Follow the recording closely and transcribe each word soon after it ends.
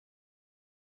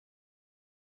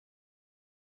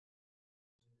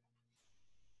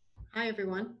Hi,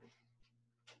 everyone.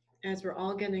 As we're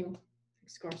all getting,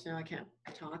 of course, now I can't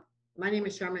talk. My name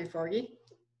is Charmaine Forgy,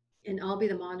 and I'll be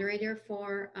the moderator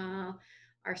for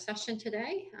our session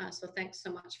today. So thanks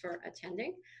so much for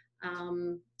attending.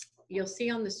 Um, you'll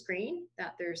see on the screen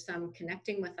that there's some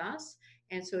connecting with us.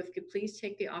 And so if you could please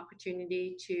take the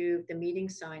opportunity to the meeting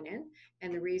sign in.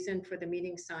 And the reason for the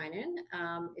meeting sign in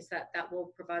is that that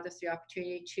will provide us the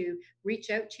opportunity to reach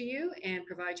out to you and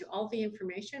provide you all the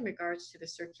information in regards to the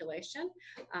circulation,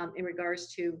 in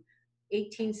regards to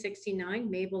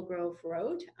 1869 Maple Grove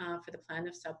Road for the plan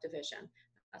of subdivision.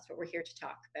 That's what we're here to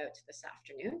talk about this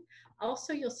afternoon.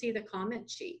 Also, you'll see the comment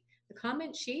sheet. The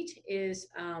comment sheet is,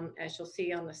 as you'll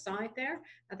see on the side there,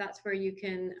 that's where you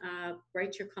can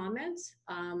write your comments.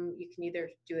 You can either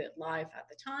do it live at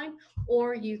the time,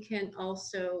 or you can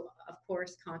also, of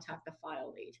course, contact the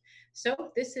file lead.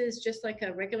 So this is just like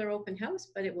a regular open house,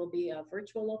 but it will be a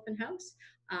virtual open house.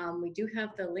 We do have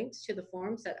the links to the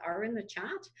forms that are in the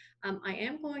chat. I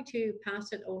am going to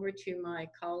pass it over to my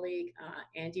colleague,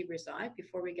 Andy Reside,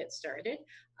 before we get started,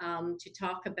 to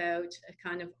talk about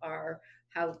kind of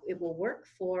how it will work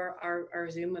for our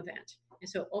Zoom event. And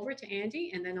so over to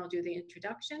Andy, and then I'll do the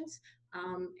introductions,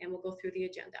 and we'll go through the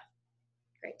agenda.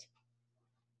 Great.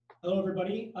 Hello,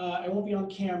 everybody. I won't be on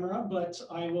camera, but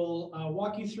I will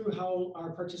walk you through how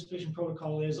our participation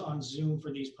protocol is on Zoom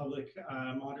for these public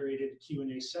moderated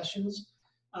Q&A sessions.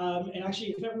 And actually,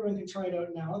 if everyone can try it out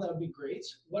now, that would be great.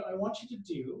 What I want you to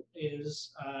do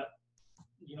is,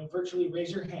 virtually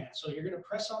raise your hand. So you're going to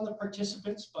press on the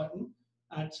participants button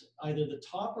at either the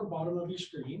top or bottom of your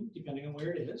screen, depending on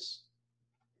where it is.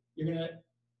 You're going to,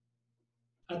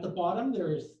 at the bottom,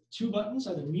 there's two buttons,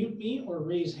 either mute me or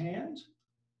raise hand.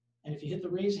 And if you hit the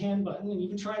raise hand button, and you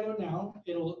can try it out now,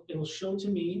 it'll show to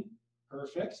me,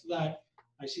 perfect, that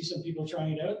I see some people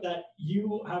trying it out, that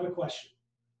you have a question.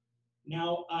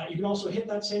 Now, you can also hit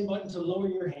that same button to lower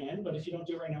your hand, but if you don't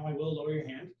do it right now, I will lower your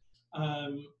hand.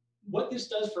 What this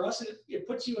does for us, it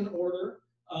puts you in order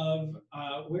of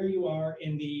where you are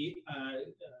in the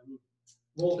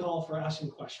roll call for asking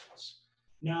questions.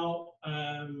 Now,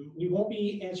 we won't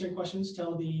be answering questions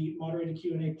till the moderated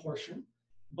Q&A portion,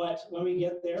 but when we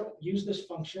get there, use this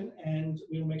function and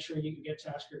we'll make sure you can get to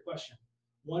ask your question.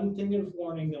 One thing of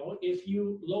warning though, if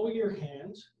you lower your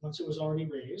hand once it was already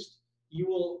raised, you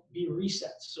will be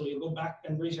reset. So you'll go back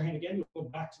and raise your hand again, you'll go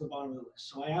back to the bottom of the list.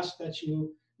 So I ask that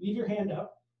you leave your hand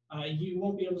up. You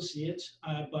won't be able to see it,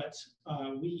 but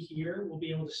we here will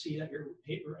be able to see that your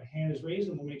hand is raised,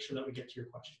 and we'll make sure that we get to your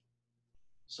question.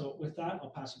 So with that, I'll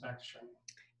pass it back to Charmaine.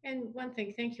 And one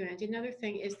thing, thank you, Andy. Another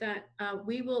thing is that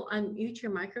we will unmute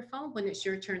your microphone when it's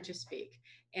your turn to speak.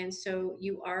 And so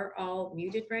you are all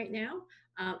muted right now.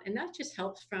 And that just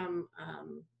helps from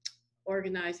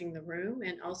organizing the room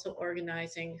and also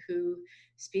organizing who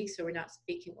speaks, so we're not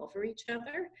speaking over each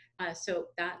other. So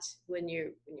that's when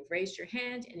you've raised your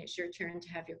hand and it's your turn to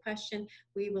have your question,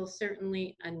 we will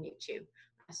certainly unmute you.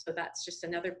 So that's just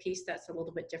another piece that's a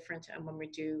little bit different when we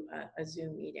do a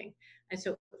Zoom meeting. And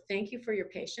so thank you for your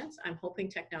patience. I'm hoping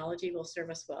technology will serve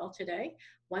us well today.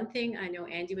 One thing I know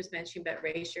Andy was mentioning about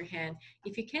raise your hand.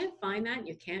 If you can't find that,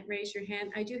 you can't raise your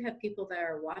hand. I do have people that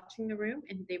are watching the room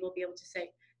and they will be able to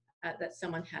say, that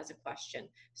someone has a question.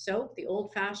 So the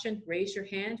old-fashioned raise your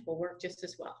hand will work just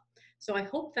as well. So I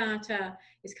hope that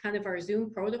is kind of our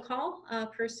Zoom protocol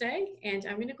per se, and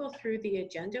I'm going to go through the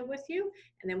agenda with you,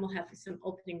 and then we'll have some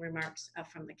opening remarks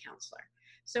from the counselor.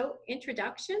 So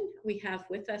introduction, we have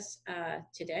with us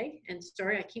today, and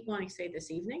sorry, I keep wanting to say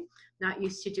this evening, not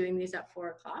used to doing these at 4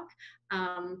 o'clock.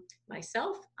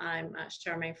 Myself, I'm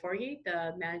Charmaine Forgy,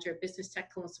 the Manager of Business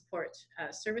Technical and Support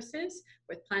Services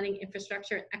with Planning,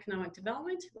 Infrastructure, and Economic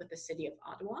Development with the City of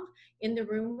Ottawa. In the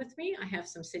room with me, I have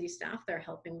some city staff that are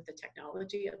helping with the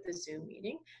technology of the Zoom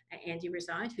meeting. Andy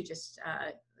Reside, who just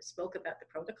spoke about the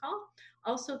protocol.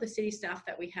 Also, the city staff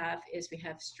that we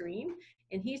have Stream,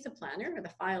 and he's a planner, or the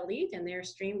file lead, and there's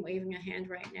Stream waving a hand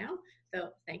right now. So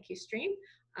thank you, Stream.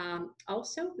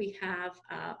 Also, we have,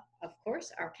 of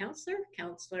course, our counselor,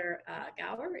 Counselor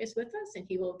Gower is with us, and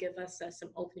he will give us some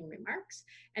opening remarks.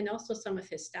 And also some of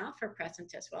his staff are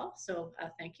present as well. So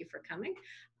thank you for coming.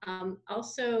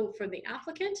 Also, for the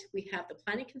applicant, we have the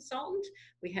planning consultant.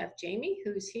 We have Jamie,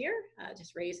 who's here.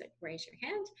 Just raise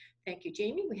your hand. Thank you,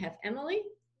 Jamie. We have Emily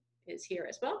is here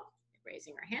as well,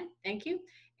 raising her hand. Thank you.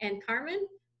 And Carmen,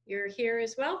 you're here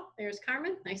as well. There's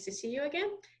Carmen. Nice to see you again.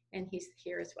 And he's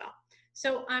here as well.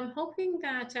 So I'm hoping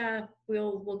that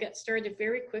we'll get started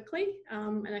very quickly,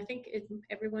 and I think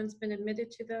everyone's been admitted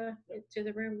to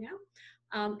the room now.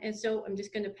 And so I'm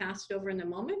just going to pass it over in a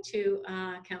moment to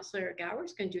Councillor Gower,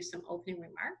 who's going to do some opening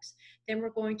remarks. Then we're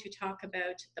going to talk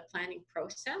about the planning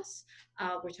process.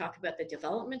 We'll talk about the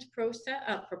development process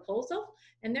proposal,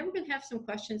 and then we're going to have some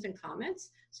questions and comments.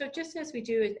 So just as we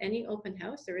do at any open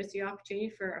house, there is the opportunity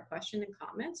for a question and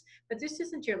comments, but this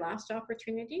isn't your last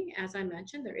opportunity. As I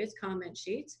mentioned, there is comment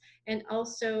sheets, and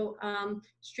also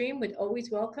Stream would always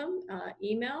welcome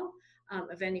email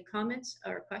of any comments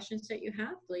or questions that you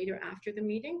have later after the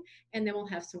meeting, and then we'll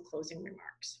have some closing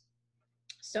remarks.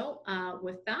 So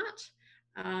with that,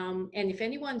 and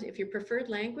if your preferred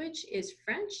language is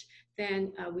French,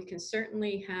 then we can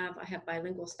certainly I have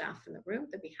bilingual staff in the room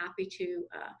that'd be happy to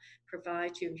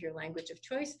provide you your language of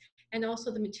choice, and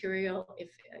also the material, if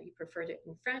you preferred it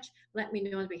in French, let me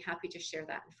know, and I'd be happy to share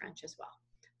that in French as well.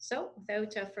 So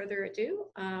without further ado,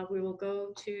 we will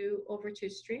go over to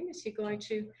Stream. Is he going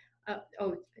to,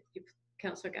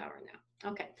 Councillor Gower now.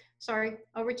 Okay, sorry,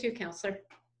 over to you, Councillor.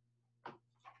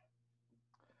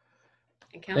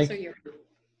 And Councillor, you're.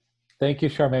 Thank you,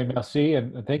 Charmaine. Merci,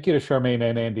 and thank you to Charmaine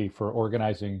and Andy for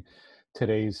organizing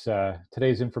today's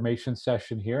information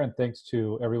session here, and thanks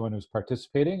to everyone who's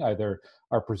participating, either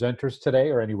our presenters today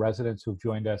or any residents who've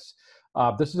joined us.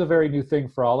 This is a very new thing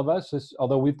for all of us.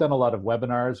 Although we've done a lot of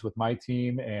webinars with my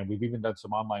team, and we've even done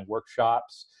some online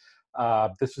workshops,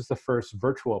 this is the first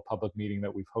virtual public meeting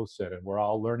that we've hosted, and we're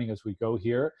all learning as we go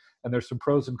here. And there's some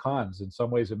pros and cons. In some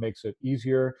ways, it makes it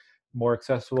easier, more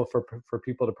accessible for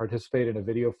people to participate in a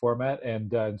video format,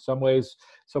 and in some ways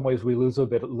we lose a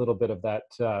little bit of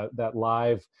that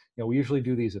live. You know, we usually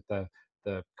do these at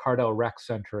the Cardell Rec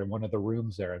Center in one of the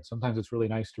rooms there, and sometimes it's really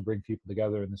nice to bring people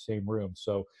together in the same room.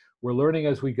 So we're learning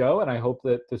as we go, and I hope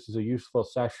that this is a useful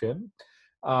session.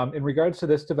 In regards to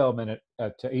this development at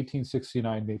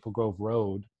 1869 Maple Grove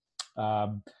Road,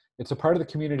 it's a part of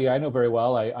the community I know very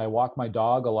well. I walk my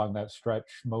dog along that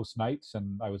stretch most nights,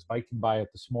 and I was biking by it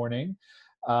this morning.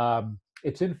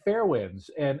 It's in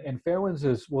Fairwinds, and Fairwinds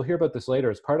is, we'll hear about this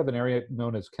later, it's part of an area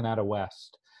known as Canada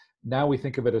West. Now we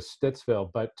think of it as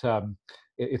Stittsville, but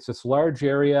it's this large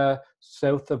area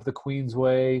south of the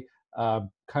Queensway,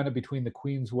 kind of between the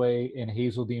Queensway and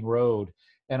Hazeldean Road.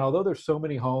 And although there's so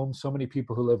many homes, so many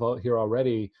people who live out here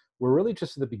already, we're really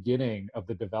just at the beginning of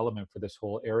the development for this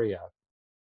whole area.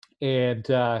 And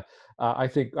I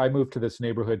think I moved to this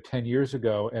neighborhood 10 years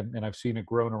ago, and I've seen it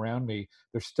grown around me.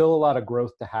 There's still a lot of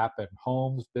growth to happen.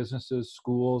 Homes, businesses,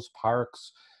 schools,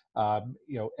 parks,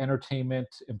 entertainment,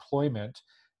 employment.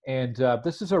 And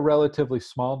this is a relatively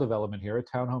small development here, a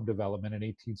townhome development in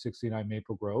 1869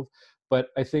 Maple Grove. But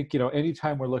I think,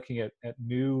 anytime we're looking at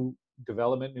new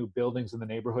development, new buildings in the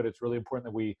neighborhood, it's really important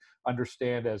that we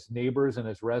understand as neighbors and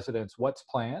as residents what's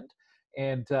planned.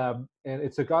 And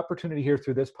it's a good opportunity here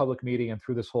through this public meeting and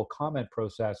through this whole comment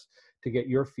process to get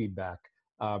your feedback.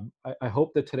 I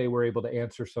hope that today we're able to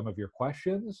answer some of your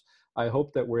questions. I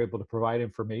hope that we're able to provide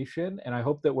information, and I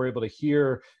hope that we're able to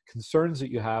hear concerns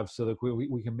that you have so that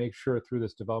we can make sure through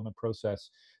this development process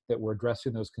that we're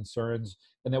addressing those concerns,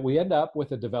 and that we end up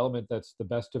with a development that's the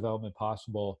best development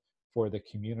possible for the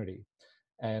community.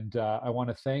 And I want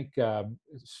to thank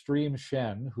Stream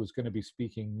Shen, who's going to be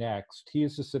speaking next. He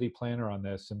is the city planner on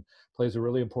this and plays a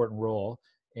really important role.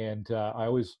 And I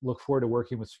always look forward to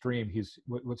working with Stream.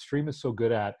 What Stream is so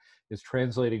good at is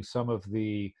translating some of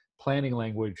the planning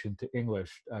language into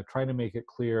English, trying to make it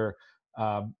clear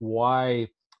why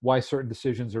certain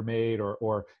decisions are made,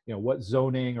 or what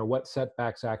zoning or what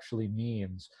setbacks actually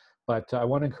means. But I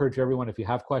want to encourage everyone, if you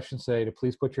have questions today, to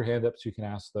please put your hand up so you can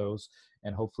ask those,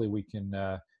 and hopefully we can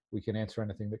answer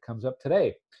anything that comes up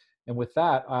today. And with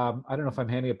that, I don't know if I'm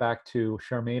handing it back to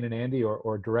Charmaine and Andy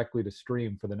or directly to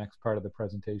Stream for the next part of the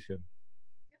presentation.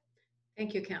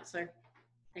 Thank you, Councillor.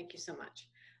 Thank you so much.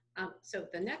 So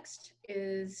the next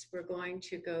is we're going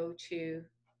to go to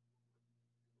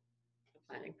the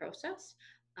planning process.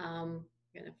 I'm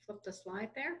going to flip the slide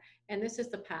there, and this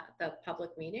is the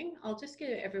public meeting. I'll just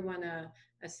give everyone a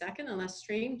second. Unless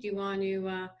Stream, do you want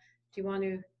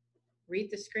to read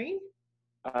the screen?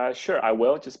 Sure, I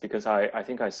will, just because I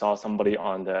think I saw somebody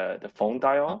on the phone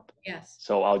dial-up. Yes.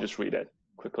 So I'll just read it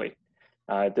quickly.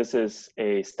 This is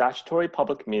a statutory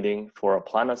public meeting for a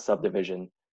plan of subdivision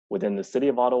within the City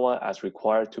of Ottawa as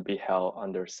required to be held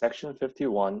under Section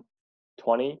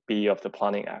 51(20)(b) of the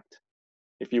Planning Act.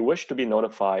 If you wish to be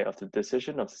notified of the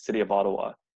decision of the City of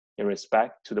Ottawa in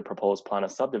respect to the proposed plan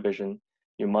of subdivision,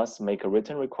 you must make a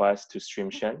written request to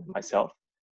Stream Shen, myself,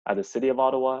 at the City of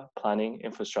Ottawa Planning,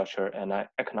 Infrastructure and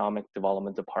Economic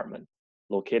Development Department,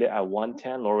 located at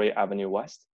 110 Laurier Avenue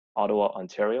West, Ottawa,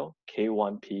 Ontario,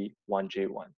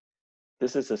 K1P1J1.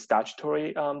 This is a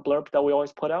statutory blurb that we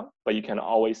always put out, but you can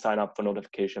always sign up for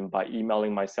notification by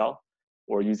emailing myself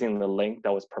or using the link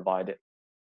that was provided.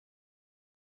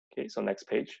 Okay, so next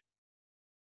page.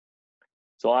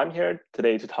 So I'm here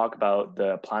today to talk about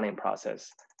the planning process.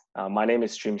 My name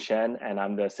is Stream Shen, and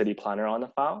I'm the city planner on the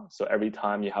file. So every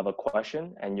time you have a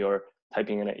question and you're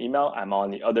typing in an email, I'm on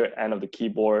the other end of the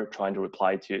keyboard trying to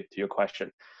reply to your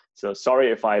question. So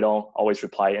sorry if I don't always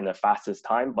reply in the fastest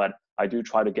time, but I do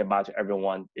try to get back to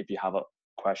everyone if you have a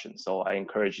question. So I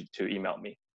encourage you to email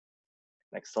me.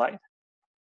 Next slide.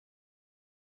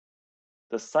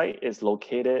 The site is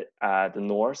located at the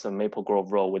north of Maple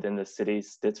Grove Road within the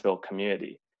city's Stittsville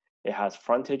community. It has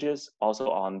frontages also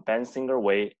on Bensinger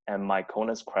Way and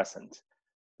Mykonos Crescent.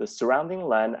 The surrounding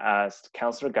land, as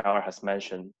Councillor Gower has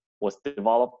mentioned, was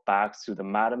developed back to the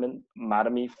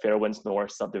Mattamy Fairwinds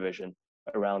North subdivision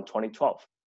around 2012.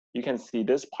 You can see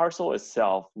this parcel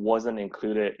itself wasn't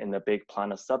included in the big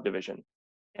plan of subdivision,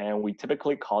 and we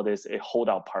typically call this a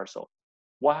holdout parcel.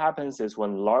 What happens is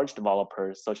when large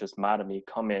developers such as Mattamy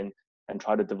come in and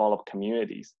try to develop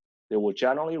communities, they will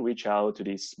generally reach out to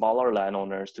these smaller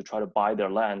landowners to try to buy their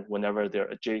land whenever they're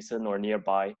adjacent or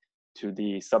nearby to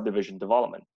the subdivision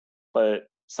development. But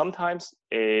sometimes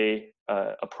a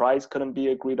price couldn't be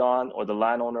agreed on, or the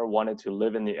landowner wanted to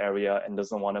live in the area and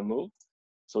doesn't want to move.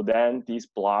 So then these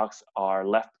blocks are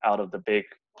left out of the big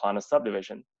plan of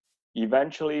subdivision.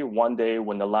 Eventually, one day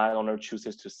when the landowner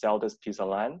chooses to sell this piece of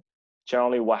land,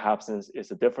 generally what happens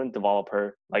is a different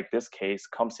developer, like this case,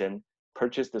 comes in,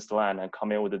 purchase this land and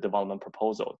come in with a development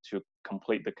proposal to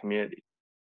complete the community.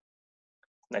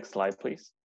 Next slide,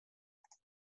 please.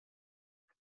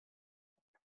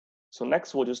 So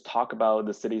next, we'll just talk about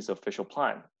the city's official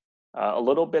plan. A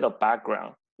little bit of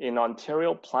background. In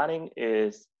Ontario, planning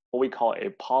is what we call a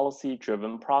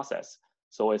policy-driven process.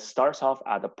 So it starts off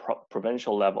at the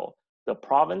provincial level. The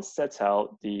province sets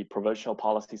out the provincial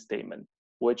policy statement,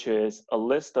 which is a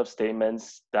list of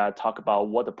statements that talk about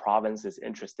what the province is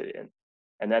interested in.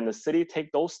 And then the city take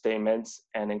those statements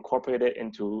and incorporate it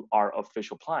into our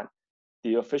official plan.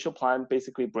 The official plan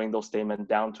basically brings those statements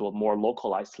down to a more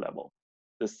localized level.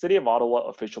 The City of Ottawa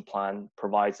official plan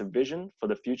provides a vision for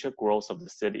the future growth of the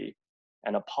city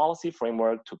and a policy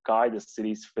framework to guide the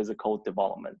city's physical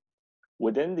development.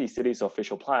 Within the city's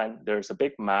official plan, there's a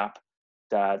big map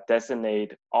that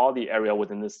designate all the area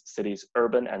within this city's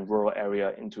urban and rural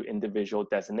area into individual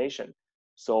designation.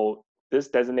 So this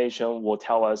designation will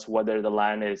tell us whether the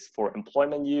land is for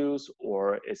employment use,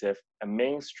 or is it a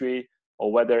main street,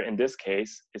 or whether in this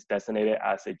case it's designated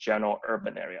as a general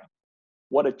urban area.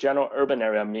 What a general urban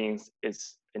area means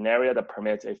is an area that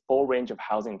permits a full range of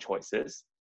housing choices,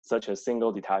 such as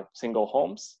single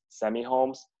homes,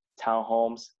 semi-homes,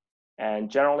 townhomes, and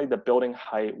generally the building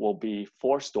height will be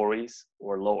 4 stories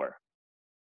or lower.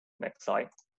 Next slide.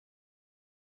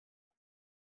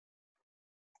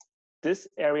 This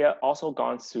area also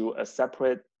gone through a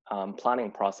separate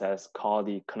planning process called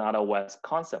the Kanata West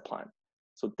Concept Plan.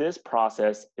 So this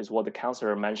process is what the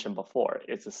councillor mentioned before.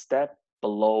 It's a step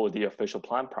below the official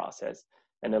plan process,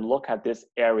 and then look at this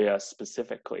area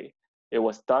specifically. It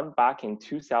was done back in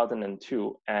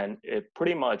 2002, and it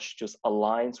pretty much just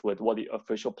aligns with what the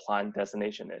official plan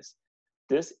designation is.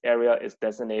 This area is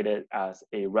designated as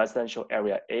a residential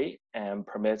area A and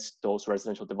permits those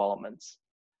residential developments.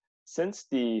 Since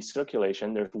the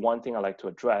circulation, there's one thing I'd like to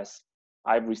address.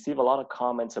 I've received a lot of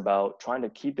comments about trying to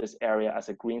keep this area as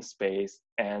a green space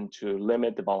and to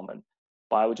limit development.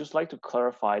 But I would just like to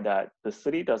clarify that the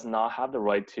city does not have the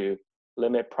right to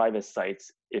limit private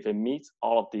sites if it meets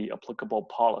all of the applicable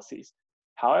policies.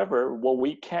 However, what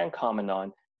we can comment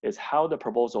on is how the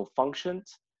proposal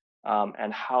functions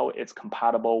and how it's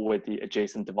compatible with the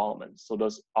adjacent developments. So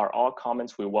those are all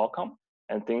comments we welcome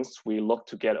and things we look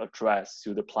to get addressed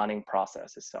through the planning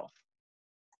process itself.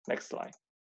 Next slide.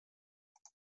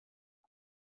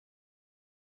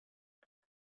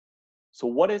 So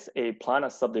what is a plan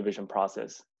of subdivision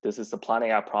process? This is the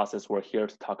Planning Act process we're here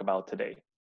to talk about today.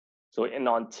 So in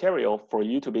Ontario, for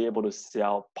you to be able to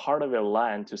sell part of your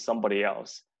land to somebody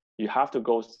else, you have to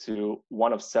go through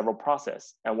one of several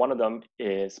processes, and one of them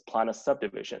is plan of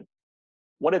subdivision.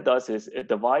 What it does is it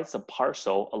divides a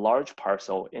parcel, a large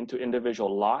parcel, into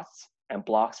individual lots and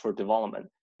blocks for development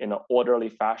in an orderly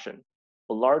fashion.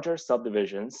 For larger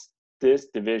subdivisions, this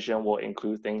division will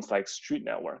include things like street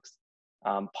networks,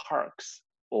 parks,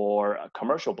 or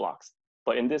commercial blocks.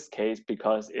 But in this case,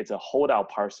 because it's a holdout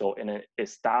parcel in an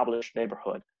established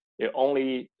neighborhood, it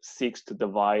only seeks to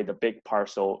divide the big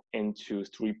parcel into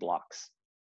 3 blocks.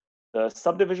 The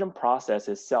subdivision process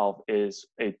itself is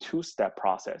a 2-step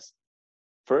process.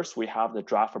 First, we have the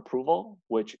draft approval,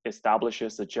 which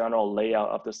establishes the general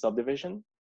layout of the subdivision.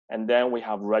 And then we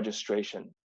have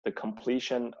registration, the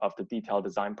completion of the detailed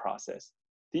design process.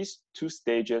 These two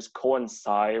stages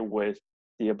coincide with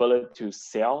the ability to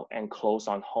sell and close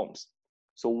on homes.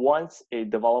 So once a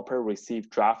developer receives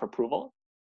draft approval,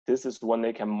 this is when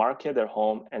they can market their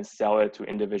home and sell it to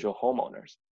individual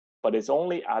homeowners. But it's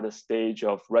only at the stage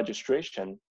of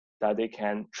registration that they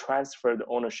can transfer the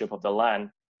ownership of the land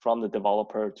from the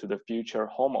developer to the future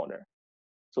homeowner.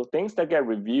 So things that get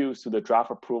reviewed through the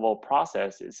draft approval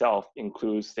process itself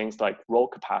includes things like road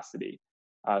capacity,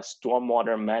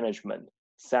 stormwater management,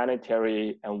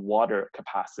 sanitary and water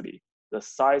capacity, the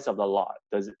size of the lot,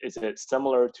 is it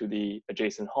similar to the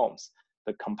adjacent homes,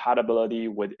 the compatibility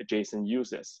with adjacent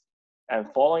uses. And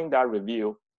following that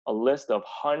review, a list of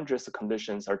hundreds of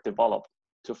conditions are developed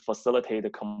to facilitate the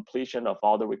completion of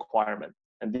all the requirements.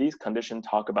 And these conditions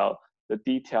talk about the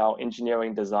detailed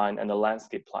engineering design and the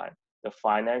landscape plan, the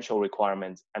financial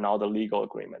requirements, and all the legal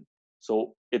agreement.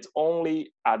 So it's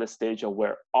only at the stage of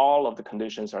where all of the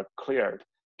conditions are cleared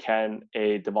can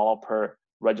a developer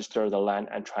register the land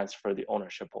and transfer the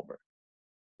ownership over.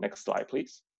 Next slide,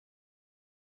 please.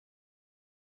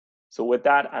 So with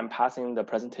that, I'm passing the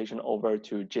presentation over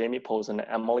to Jamie Posen and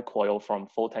Emily Coyle from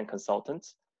Full Tank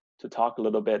Consultants to talk a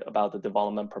little bit about the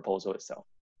development proposal itself.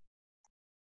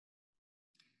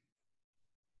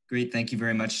 Great, thank you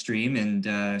very much, Stream. And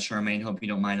Charmaine, hope you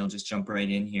don't mind, I'll just jump right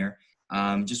in here.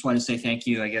 Just want to say thank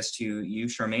you, I guess, to you,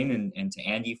 Charmaine, and to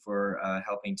Andy for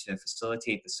helping to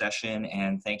facilitate the session.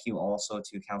 And thank you also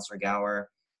to Councillor Gower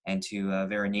and to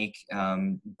Veronique.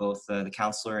 Both the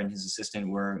councillor and his assistant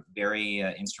were very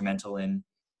instrumental in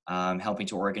helping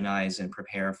to organize and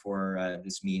prepare for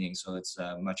this meeting. So it's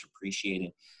much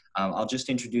appreciated. I'll just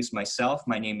introduce myself.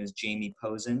 My name is Jamie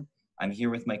Posen. I'm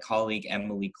here with my colleague,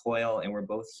 Emily Coyle, and we're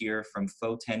both here from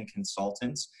Faux 10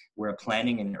 Consultants. We're a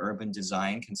planning and urban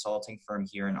design consulting firm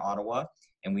here in Ottawa,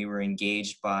 and we were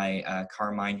engaged by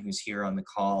Carmine, who's here on the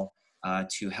call,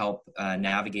 to help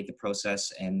navigate the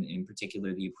process, and in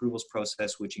particular the approvals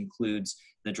process, which includes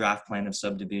the draft plan of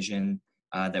subdivision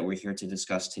that we're here to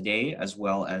discuss today, as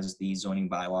well as the zoning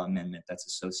bylaw amendment that's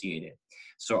associated.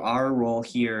 So our role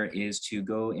here is to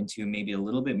go into maybe a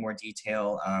little bit more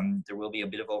detail. There will be a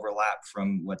bit of overlap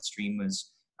from what Stream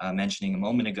was mentioning a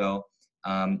moment ago,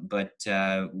 but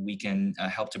we can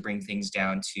help to bring things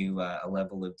down to a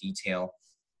level of detail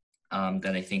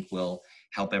that I think will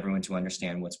help everyone to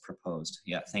understand what's proposed.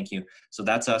 Yeah, thank you. So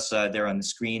that's us there on the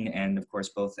screen, and of course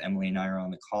both Emily and I are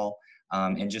on the call.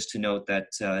 And just to note that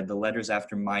the letters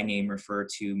after my name refer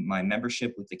to my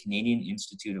membership with the Canadian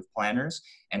Institute of Planners,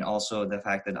 and also the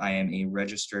fact that I am a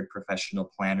registered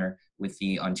professional planner with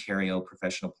the Ontario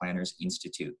Professional Planners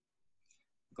Institute.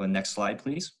 Go next slide,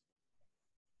 please.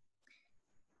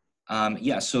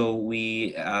 Yeah, so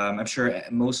I'm sure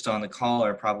most on the call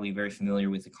are probably very familiar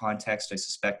with the context. I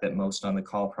suspect that most on the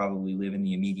call probably live in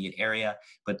the immediate area,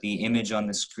 but the image on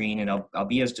the screen, and I'll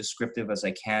be as descriptive as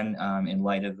I can in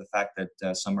light of the fact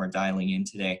that some are dialing in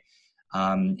today.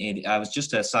 I was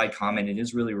just a side comment. It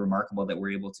is really remarkable that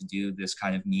we're able to do this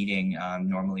kind of meeting.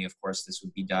 Normally, of course, this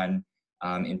would be done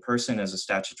in person as a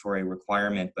statutory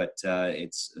requirement, but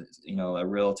it's a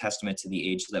real testament to the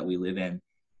age that we live in.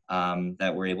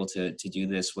 That we're able to do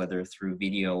this, whether through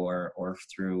video or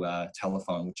through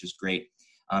telephone, which is great.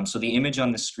 So the image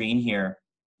on the screen here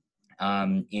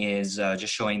is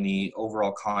just showing the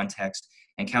overall context.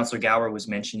 And Councillor Gower was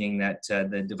mentioning that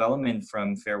the development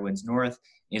from Fairwinds North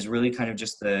is really kind of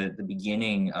just the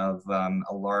beginning of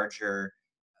a larger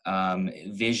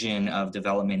vision of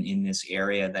development in this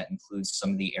area that includes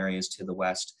some of the areas to the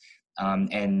west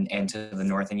and to the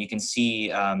north. And you can see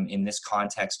in this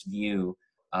context view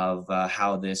of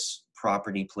how this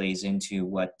property plays into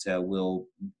what will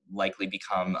likely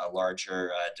become a larger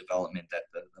development that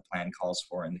the plan calls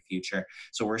for in the future.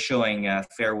 So we're showing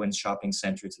Fairwinds Shopping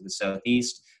Centre to the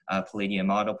southeast, Palladium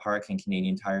Auto Park and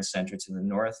Canadian Tire Centre to the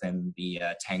north, and the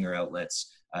Tanger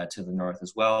outlets to the north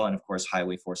as well. And of course,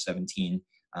 Highway 417,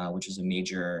 which is a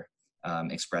major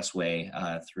expressway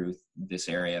through this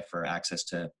area for access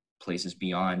to places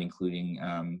beyond,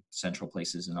 including central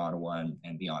places in Ottawa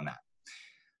and beyond that.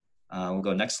 We'll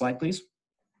go next slide, please.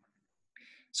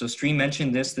 So Stream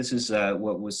mentioned this. This is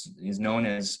what is known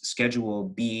as Schedule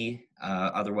B,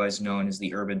 otherwise known as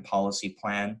the Urban Policy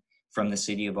Plan from the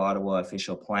City of Ottawa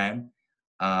Official Plan.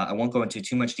 I won't go into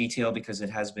too much detail because it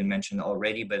has been mentioned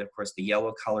already, but of course the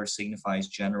yellow color signifies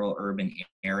general urban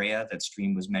area that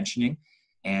Stream was mentioning.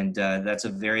 And that's a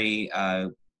very,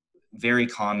 very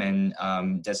common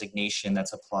designation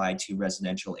that's applied to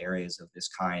residential areas of this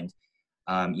kind.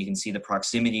 You can see the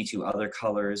proximity to other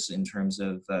colors in terms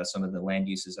of some of the land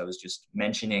uses I was just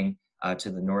mentioning to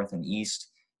the north and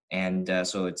east. And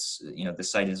so it's, the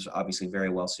site is obviously very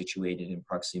well situated in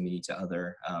proximity to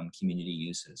other community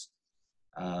uses.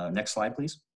 Next slide,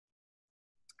 please.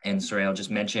 And sorry, I'll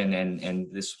just mention, and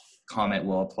this comment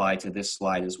will apply to this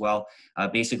slide as well,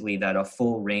 basically that a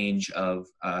full range of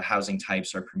housing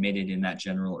types are permitted in that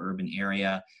general urban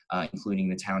area, including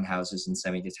the townhouses and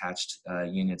semi-detached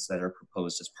units that are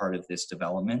proposed as part of this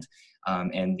development.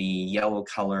 And the yellow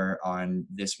color on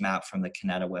this map from the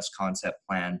Canada West concept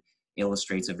plan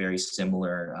illustrates a very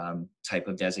similar type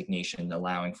of designation,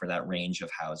 allowing for that range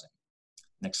of housing.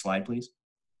 Next slide, please.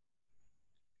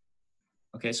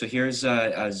 Okay, so here's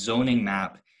a zoning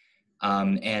map.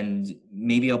 And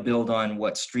maybe I'll build on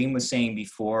what Stream was saying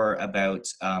before about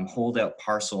holdout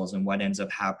parcels and what ends up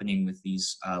happening with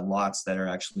these lots that are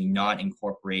actually not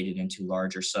incorporated into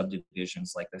larger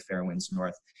subdivisions like the Fairwinds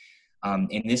North.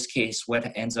 In this case, what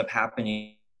ends up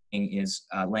happening is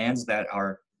lands that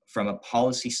are, from a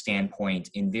policy standpoint,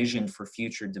 envisioned for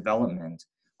future development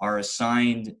are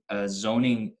assigned a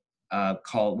zoning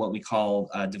called what we call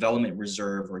development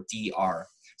reserve, or DR.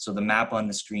 So the map on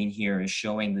the screen here is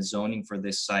showing the zoning for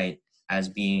this site as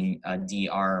being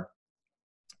DR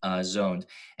zoned.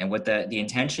 And what the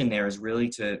intention there is really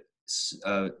to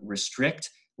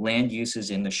restrict land uses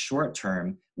in the short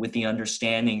term, with the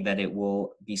understanding that it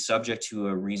will be subject to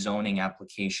a rezoning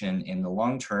application in the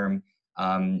long term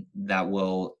that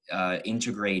will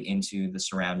integrate into the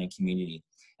surrounding community.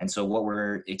 And so what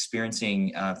we're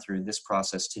experiencing through this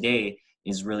process today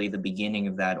is really the beginning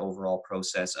of that overall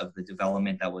process of the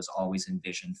development that was always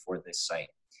envisioned for this site.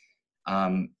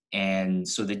 And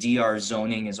so the DR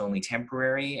zoning is only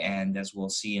temporary, and as we'll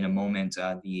see in a moment,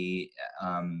 the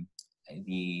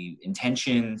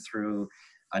intention through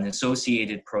an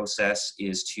associated process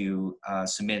is to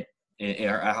submit, it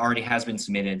already has been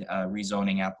submitted, a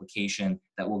rezoning application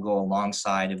that will go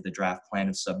alongside of the draft plan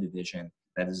of subdivision.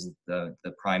 That is the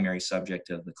primary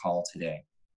subject of the call today.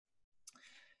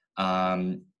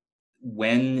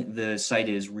 When the site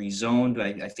is rezoned,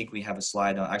 I think we have a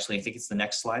slide. Actually, I think it's the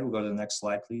next slide. We'll go to the next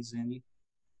slide, please, Andy.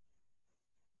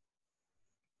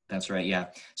 That's right, yeah.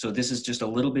 So this is just a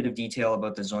little bit of detail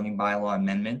about the zoning bylaw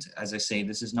amendment. As I say,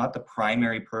 this is not the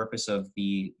primary purpose of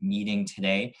the meeting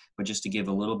today, but just to give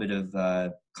a little bit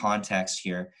of context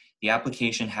here. The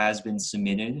application has been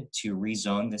submitted to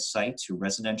rezone this site to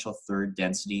residential third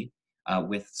density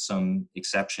with some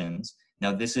exceptions.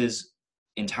 Now, this is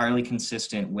entirely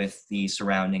consistent with the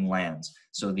surrounding lands.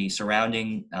 So the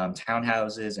surrounding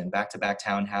townhouses and back-to-back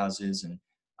townhouses and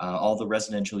all the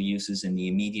residential uses in the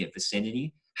immediate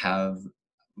vicinity have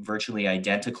virtually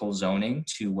identical zoning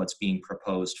to what's being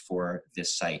proposed for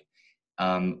this site.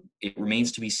 It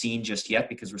remains to be seen just yet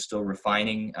because we're still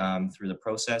refining through the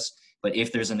process, but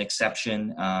if there's an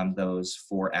exception, those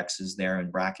 4 X's there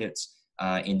in brackets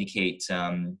indicate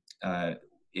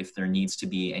if there needs to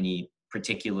be any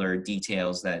particular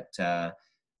details that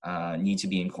need to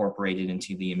be incorporated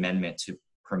into the amendment to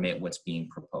permit what's being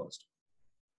proposed.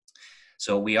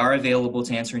 So we are available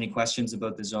to answer any questions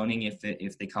about the zoning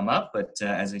if they come up, but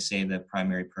as I say, the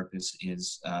primary purpose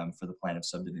is for the plan of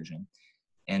subdivision.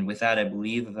 And with that, I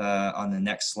believe on the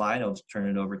next slide, I'll turn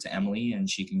it over to Emily and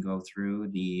she can go through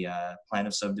the plan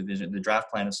of subdivision, the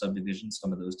draft plan of subdivision,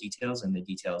 some of those details and the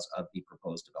details of the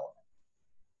proposed development.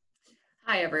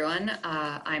 Hi everyone,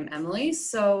 I'm Emily.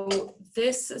 So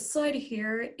this slide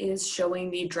here is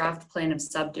showing the draft plan of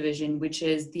subdivision, which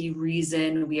is the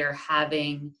reason we are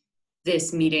having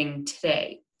this meeting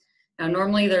today. Now,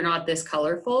 normally they're not this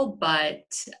colorful, but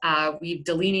we've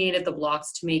delineated the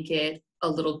blocks to make it a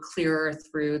little clearer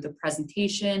through the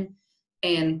presentation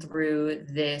and through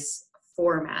this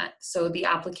format. So the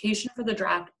application for the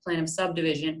draft plan of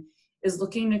subdivision is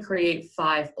looking to create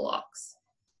 5 blocks.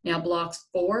 Now, blocks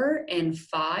 4 and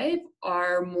 5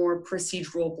 are more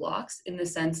procedural blocks in the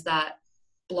sense that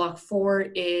block 4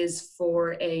 is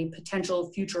for a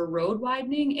potential future road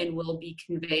widening and will be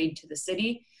conveyed to the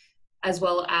city, as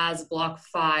well as block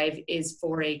 5 is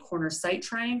for a corner site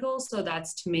triangle. So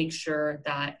that's to make sure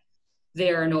that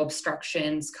there are no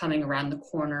obstructions coming around the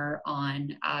corner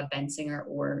on Bensinger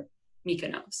or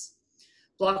Mykonos.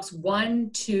 Blocks 1,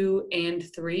 2,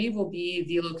 and 3 will be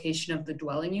the location of the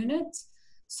dwelling units.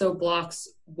 So blocks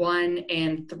 1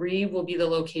 and 3 will be the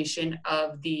location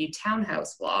of the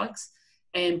townhouse blocks,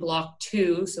 and block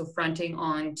 2, so fronting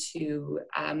on to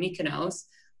Mykonos,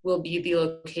 will be the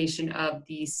location of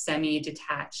the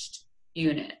semi-detached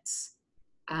units.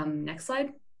 Next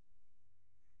slide.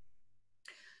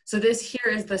 So this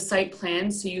here is the site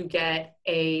plan, so you get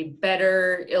a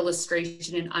better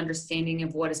illustration and understanding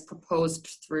of what is proposed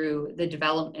through the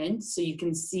development. So you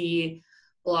can see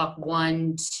block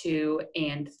 1, 2,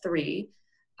 and 3.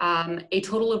 A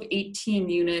total of 18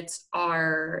 units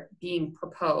are being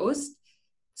proposed.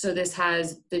 So this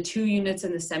has the 2 units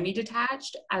in the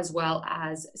semi-detached, as well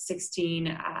as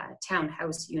 16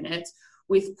 townhouse units,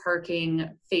 with parking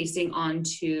facing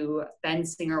onto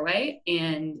Bensinger Way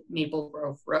and Maple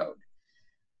Grove Road.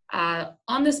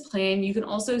 On this plan, you can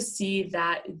also see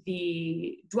that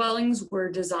the dwellings were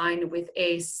designed with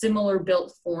a similar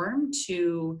built form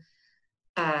to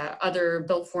other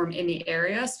built form in the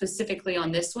area. Specifically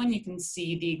on this one, you can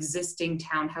see the existing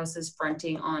townhouses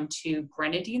fronting onto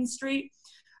Grenadine Street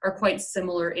are quite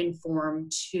similar in form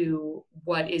to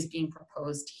what is being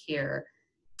proposed here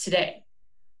today.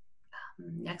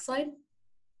 Next slide.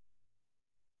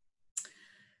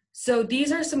 So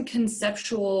these are some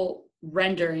conceptual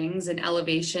renderings and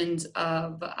elevations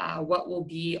of what will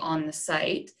be on the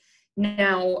site.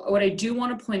 Now, what I do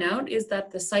want to point out is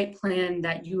that the site plan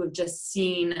that you have just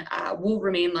seen will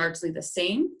remain largely the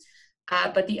same,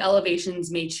 but the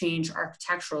elevations may change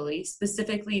architecturally.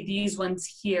 Specifically, these ones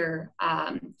here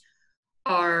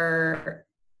are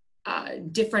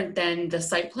different than the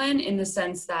site plan, in the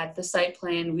sense that the site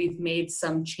plan, we've made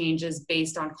some changes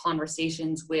based on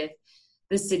conversations with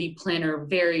the city planner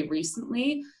very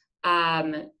recently,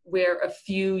 where a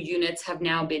few units have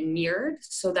now been mirrored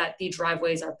so that the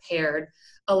driveways are paired,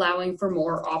 allowing for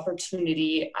more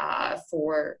opportunity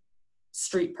for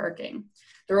street parking.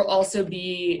 There will also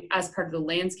be, as part of the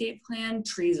landscape plan,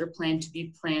 trees are planned to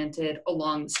be planted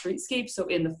along the streetscape, so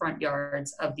in the front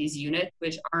yards of these units,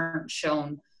 which aren't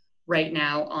shown right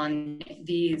now on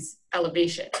these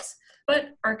elevations.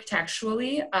 But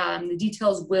architecturally, the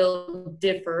details will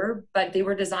differ, but they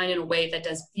were designed in a way that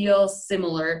does feel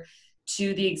similar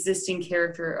to the existing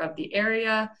character of the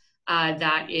area.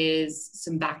 That is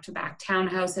some back-to-back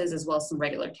townhouses, as well as some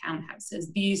regular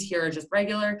townhouses. These here are just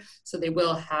regular, so they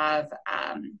will have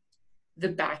the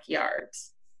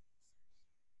backyards.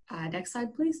 Next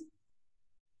slide, please.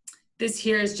 This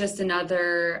here is just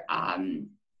another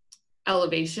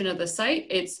elevation of the site.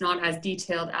 It's not as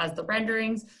detailed as the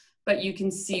renderings, but you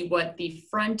can see what the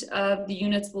front of the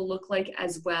units will look like,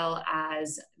 as well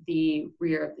as the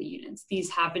rear of the units. These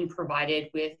have been provided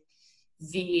with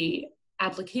the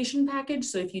application package,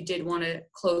 so if you did want a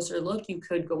closer look, you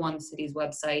could go on the city's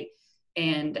website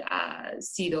and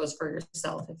see those for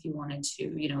yourself if you wanted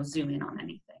to, you know, zoom in on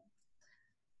anything.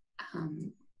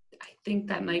 I think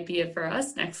that might be it for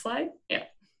us. Next slide. Yeah.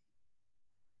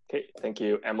 Okay, thank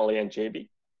you, Emily and JB.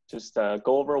 Just go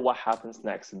over what happens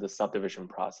next in the subdivision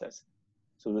process.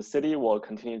 So the city will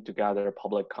continue to gather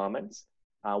public comments.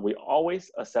 We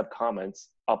always accept comments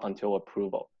up until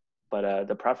approval, but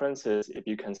the preference is if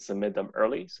you can submit them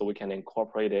early so we can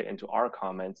incorporate it into our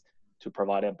comments to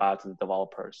provide it back to the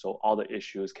developer so all the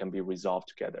issues can be resolved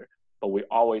together. But we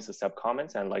always accept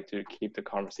comments and like to keep the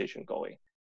conversation going.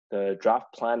 The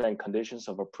draft plan and conditions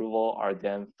of approval are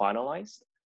then finalized,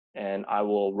 and I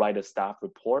will write a staff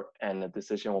report, and the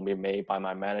decision will be made by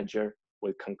my manager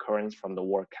with concurrence from the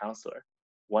ward councillor.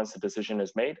 Once the decision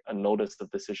is made, a notice of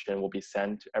decision will be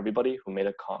sent to everybody who made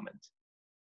a comment.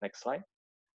 Next slide.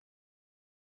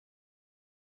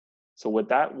 So with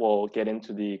that, we'll get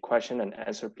into the question and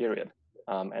answer period,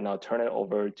 and I'll turn it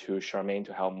over to Charmaine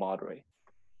to help moderate.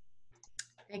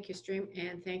 Thank you, Stream,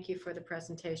 and thank you for the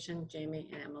presentation, Jamie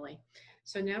and Emily.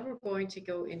 So now we're going to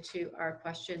go into our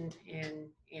question and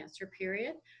answer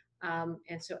period.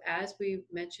 And so as we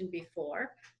mentioned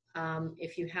before,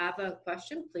 if you have a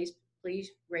question, please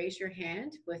raise your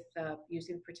hand with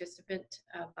using the participant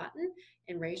button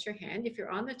and raise your hand. If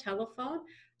you're on the telephone,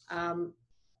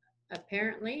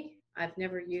 apparently I've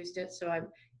never used it, so I'm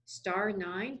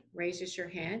 *9 raises your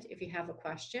hand if you have a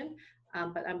question.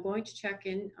 But I'm going to check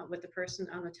in with the person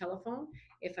on the telephone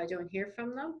if I don't hear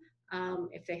from them,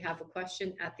 if they have a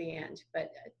question at the end.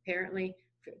 But apparently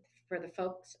for the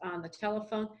folks on the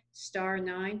telephone,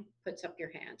 *9 puts up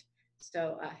your hand.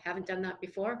 So I haven't done that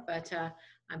before, but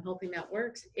I'm hoping that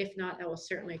works. If not, I will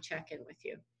certainly check in with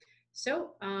you.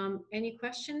 So any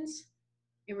questions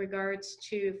in regards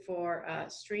to for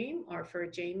Stream or for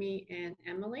Jamie and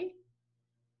Emily?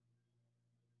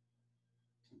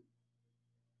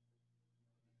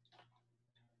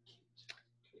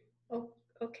 Oh,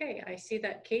 okay, I see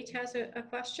that Kate has a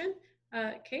question.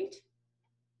 Kate?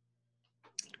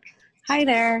 Hi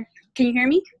there. Can you hear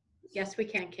me? Yes, we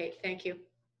can, Kate. Thank you.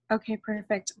 Okay,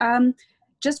 perfect.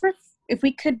 Just if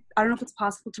we could, I don't know if it's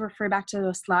possible to refer back to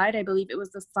the slide. I believe it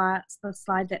was the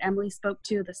slide that Emily spoke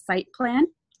to, the site plan.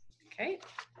 Okay,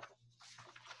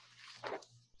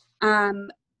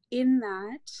 In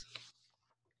that,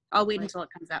 I'll wait until it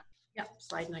comes up. Yeah,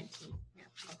 slide 19. Yeah,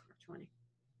 20.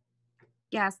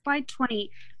 Yeah, slide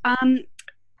 20.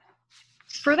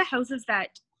 For the houses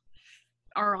that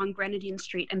are on Grenadine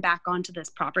Street and back onto this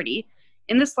property,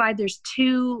 in the slide, there's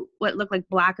two what look like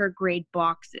black or gray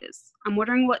boxes. I'm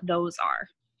wondering what those are.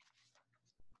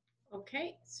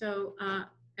 Okay, so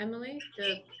Emily,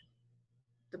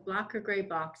 the black or gray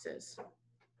boxes,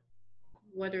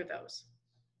 what are those?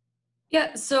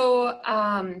 Yeah, so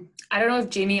I don't know if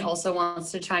Jamie also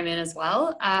wants to chime in as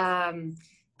well.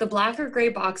 The black or gray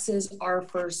boxes are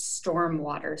for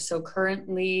stormwater. So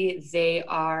currently they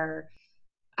are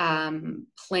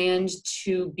planned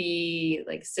to be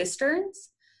like cisterns.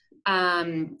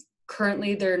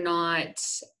 Currently they're not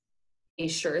a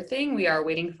sure thing. We are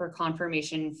waiting for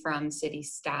confirmation from city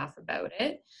staff about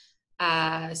it.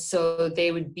 So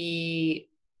they would be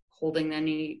holding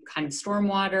any kind of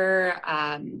stormwater.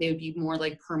 They would be more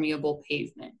like permeable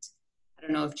pavement. I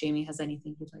don't know if Jamie has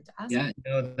anything you'd like to ask. Yeah,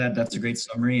 no, that's a great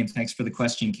summary, and thanks for the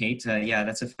question, Kate. Yeah,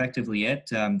 that's effectively it.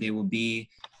 They will be,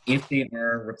 if they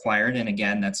are required, and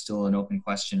again, that's still an open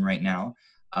question right now,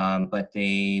 but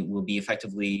they will be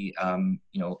effectively,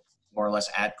 more or less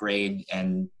at grade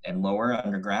and lower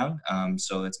underground.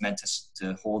 So it's meant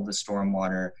to hold the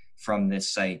stormwater from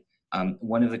this site.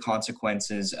 One of the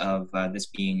consequences of this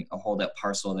being a hold-up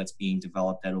parcel that's being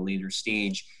developed at a later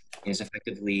stage is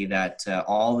effectively that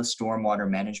all the stormwater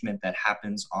management that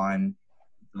happens on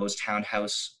those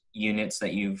townhouse units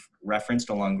that you've referenced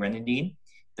along Grenadine,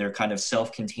 they're kind of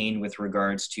self-contained with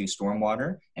regards to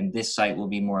stormwater, and this site will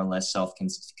be more or less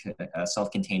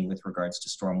self-contained with regards to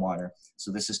stormwater.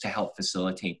 So this is to help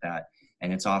facilitate that.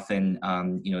 And it's often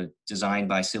designed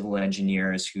by civil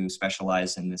engineers who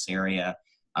specialize in this area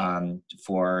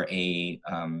for a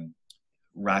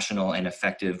rational and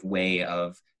effective way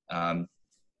of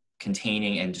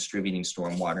containing and distributing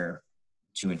stormwater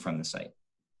to and from the site.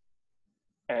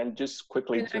 And just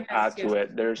quickly to add to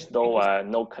it, there's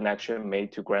no connection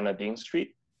made to Grenadine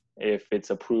Street. If it's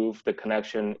approved, the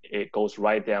connection, it goes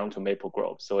right down to Maple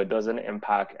Grove. So it doesn't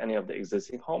impact any of the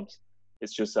existing homes.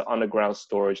 It's just an underground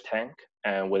storage tank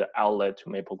and with an outlet to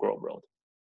Maple Grove Road.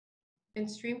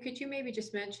 And Stream, could you maybe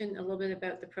just mention a little bit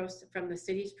about the process from the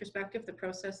city's perspective, the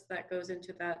process that goes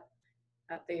into that,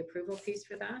 the approval piece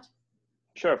for that?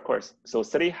 Sure, of course. So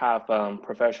city have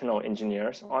professional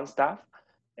engineers on staff,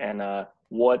 and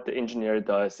what the engineer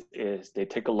does is they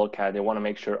take a look at, they want to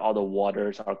make sure all the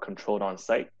waters are controlled on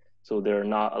site. So they're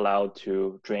not allowed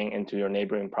to drain into your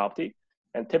neighboring property.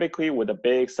 And typically with a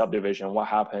big subdivision, what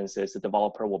happens is the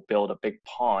developer will build a big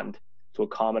pond to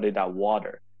accommodate that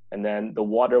water. And then the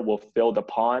water will fill the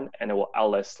pond and it will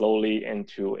outlet slowly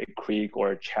into a creek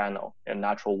or a channel, a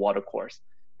natural water course.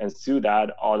 And through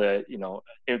that, all the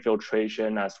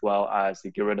infiltration as well as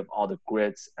you get rid of all the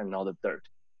grits and all the dirt.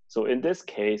 So in this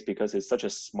case, because it's such a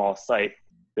small site,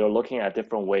 they're looking at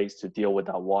different ways to deal with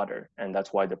that water. And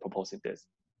that's why they're proposing this.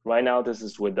 Right now, this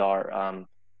is with our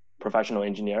professional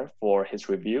engineer for his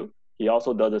review. He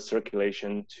also does the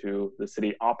circulation to the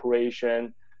city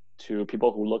operation, to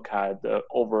people who look at the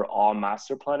overall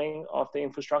master planning of the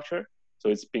infrastructure. So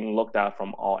it's being looked at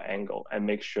from all angles and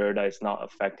make sure that it's not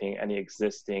affecting any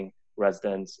existing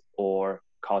residents or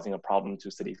causing a problem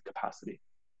to city's capacity.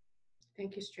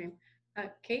 Thank you, Stream.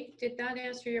 Kate, did that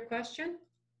answer your question?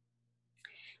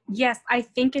 Yes, I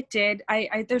think it did.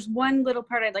 There's one little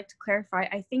part I'd like to clarify.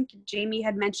 I think Jamie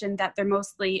had mentioned that they're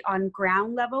mostly on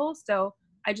ground level. So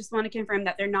I just want to confirm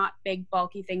that they're not big,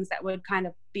 bulky things that would kind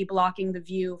of be blocking the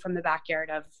view from the backyard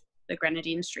of the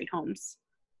Grenadine Street homes.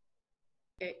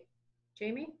 Okay,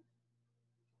 Jamie?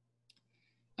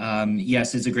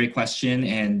 Yes, it's a great question,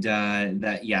 and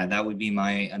that would be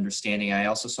my understanding. I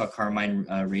also saw Carmine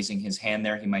raising his hand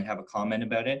there. He might have a comment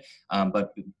about it,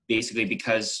 but basically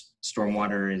because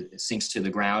stormwater sinks to the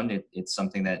ground, it's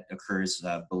something that occurs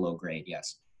below grade,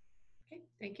 yes. Okay,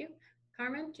 thank you.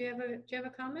 Carmen, do you have a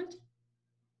comment?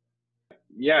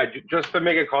 Yeah, just to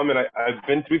make a comment, I've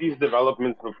been through these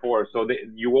developments before, so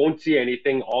you won't see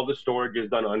anything. All the storage is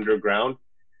done underground.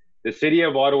 The city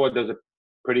of Ottawa does a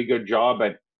pretty good job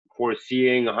at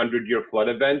foreseeing 100-year flood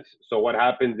events. So what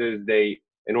happens is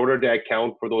in order to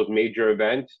account for those major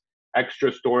events,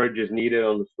 extra storage is needed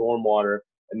on the stormwater,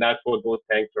 and that's what those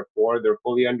tanks are for. They're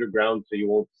fully underground, so you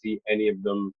won't see any of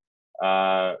them.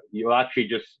 You'll actually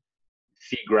just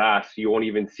see grass. You won't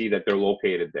even see that they're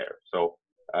located there. So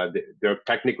they're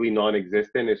technically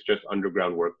non-existent. It's just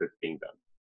underground work that's being done.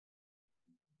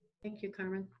 Thank you,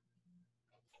 Carmen.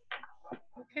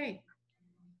 Okay.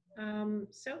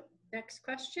 So next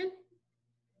question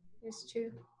is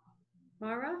to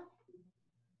Mara.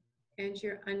 And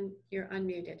you're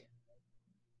unmuted.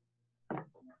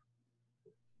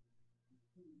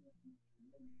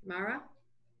 Mara?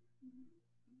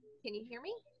 Can you hear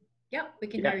me? Yep, we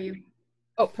can Yeah. hear you.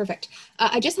 Oh, perfect.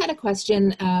 I just had a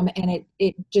question, and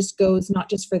it just goes not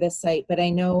just for this site, but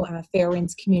I know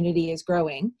Fairwinds community is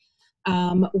growing.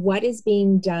 What is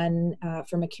being done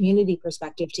from a community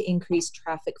perspective to increase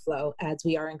traffic flow as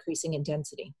we are increasing in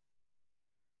density?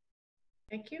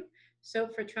 Thank you. So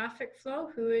for traffic flow,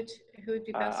 who would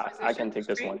be best positioned? I can take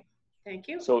this one. Thank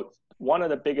you. So one of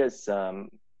the biggest,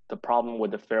 the problem with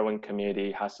the Fairwind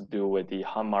community has to do with the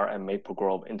Hunmar and Maple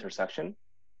Grove intersection.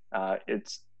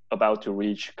 It's about to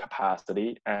reach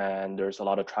capacity and there's a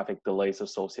lot of traffic delays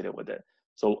associated with it.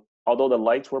 So although the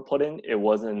lights were put in,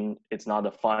 it's not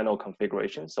the final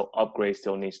configuration, so upgrade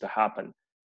still needs to happen.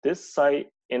 This site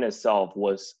in itself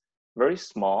was very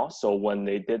small, so when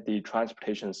they did the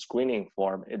transportation screening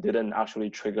form, it didn't actually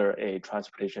trigger a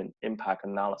transportation impact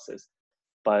analysis.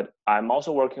 But I'm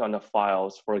also working on the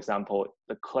files, for example,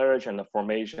 the Claridge and the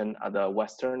formation at the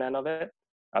western end of it,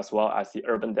 as well as the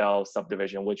Urbandale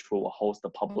subdivision, which will host the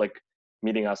public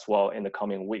meeting as well in the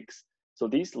coming weeks. So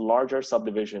these larger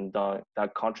subdivisions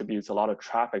that contributes a lot of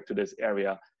traffic to this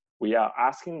area, we are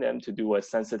asking them to do a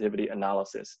sensitivity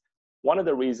analysis. One of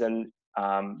the reasons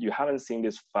you haven't seen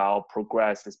this file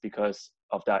progress is because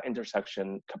of that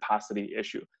intersection capacity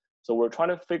issue. So we're trying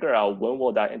to figure out when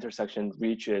will that intersection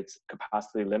reach its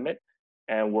capacity limit,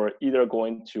 and we're either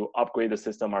going to upgrade the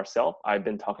system ourselves. I've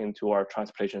been talking to our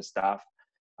transportation staff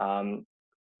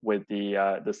with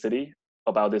the city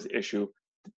about this issue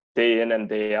day in and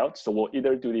day out. So we'll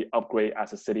either do the upgrade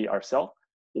as a city ourselves,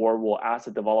 or we'll ask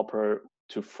the developer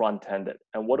to front end it.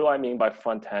 And what do I mean by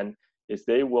front end is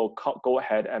they will go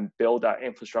ahead and build that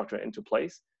infrastructure into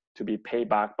place to be paid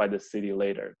back by the city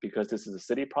later. Because this is a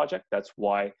city project, that's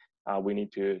why we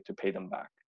need to pay them back.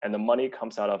 And the money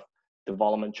comes out of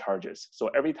development charges. So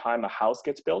every time a house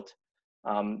gets built,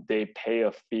 they pay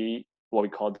a fee, what we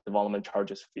call the development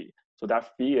charges fee. So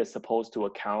that fee is supposed to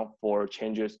account for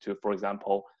changes to, for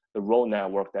example, the road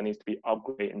network that needs to be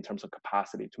upgraded in terms of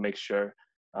capacity to make sure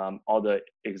all the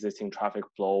existing traffic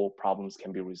flow problems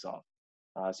can be resolved.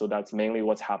 So that's mainly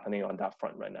what's happening on that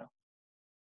front right now.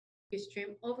 You stream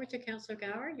over to Councillor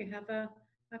Gower. You have a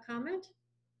comment?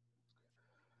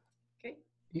 Okay.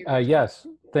 Yes,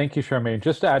 thank you, Charmaine.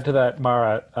 Just to add to that,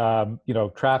 Mara,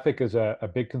 traffic is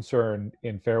a big concern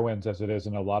in Fairwinds as it is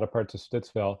in a lot of parts of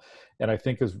Stittsville. And I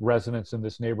think as residents in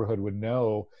this neighborhood would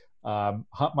know,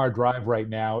 Huntmar Drive right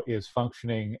now is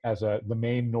functioning as the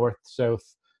main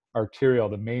north-south arterial,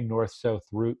 the main north-south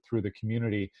route through the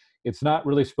community. It's not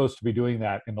really supposed to be doing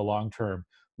that in the long term.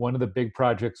 One of the big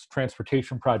projects,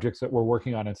 transportation projects that we're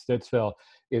working on in Stittsville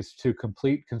is to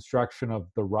complete construction of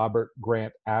the Robert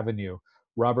Grant Avenue.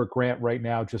 Robert Grant right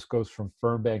now just goes from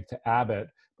Fernbank to Abbott,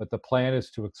 but the plan is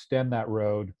to extend that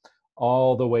road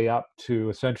all the way up to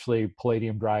essentially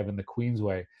Palladium Drive and the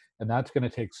Queensway. And that's going to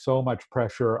take so much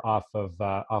pressure off of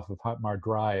Huntmar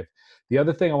Drive. The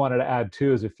other thing I wanted to add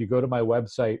too is if you go to my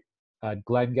website,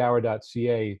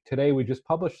 glengower.ca, today we just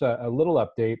published a little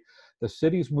update. The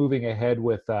city's moving ahead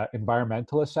with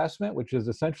environmental assessment, which is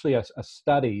essentially a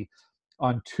study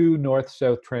on 2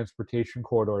 north-south transportation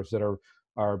corridors that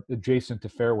are adjacent to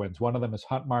Fairwinds. One of them is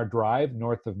Huntmar Drive,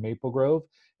 north of Maple Grove,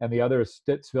 and the other is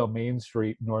Stittsville Main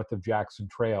Street, north of Jackson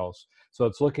Trails. So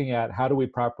it's looking at how do we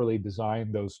properly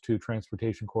design those 2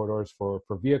 transportation corridors for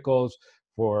vehicles,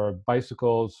 for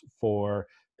bicycles, for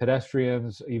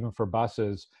pedestrians, even for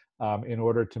buses, in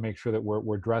order to make sure that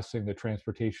we're addressing the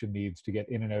transportation needs to get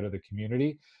in and out of the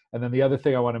community. And then the other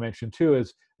thing I want to mention too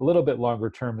is a little bit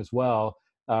longer term as well.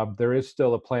 There is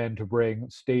still a plan to bring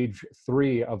stage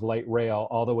 3 of light rail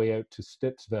all the way out to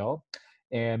Stittsville.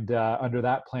 And under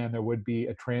that plan, there would be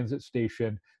a transit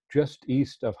station just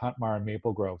east of Huntmar and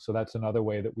Maple Grove. So that's another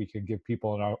way that we can give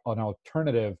people an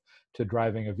alternative to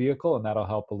driving a vehicle, and that'll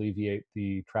help alleviate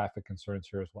the traffic concerns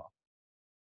here as well.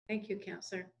 Thank you,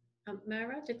 Councillor.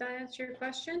 Mara, did that answer your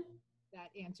question? That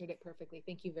answered it perfectly.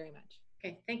 Thank you very much.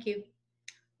 Okay, thank you.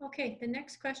 Okay, the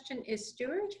next question is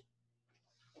Stuart.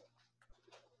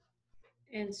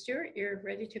 And Stuart, you're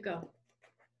ready to go.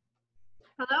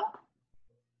 Hello?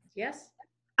 Yes?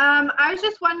 I was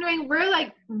just wondering, we're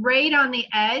like right on the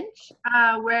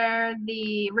edge where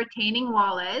the retaining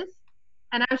wall is.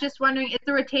 And I was just wondering, is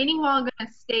the retaining wall going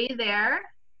to stay there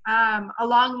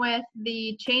along with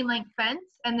the chain link fence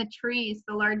and the trees,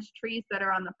 the large trees that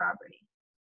are on the property?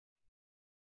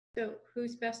 So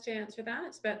who's best to answer that?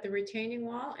 It's about the retaining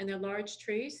wall and the large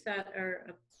trees that are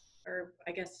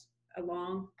I guess,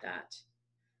 along that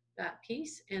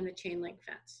piece and the chain link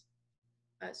fence.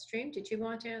 Stream, did you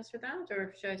want to answer that,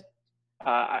 or should I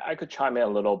I could chime in a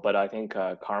little, but I think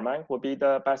Carmine would be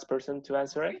the best person to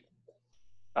answer it.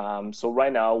 So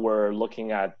right now we're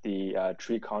looking at the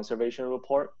tree conservation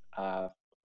report.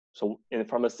 From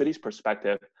the city's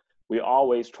perspective, we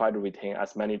always try to retain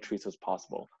as many trees as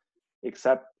possible,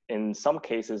 except in some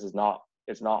cases it's not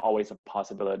always a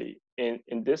possibility.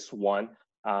 In this one,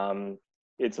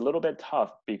 it's a little bit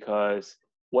tough because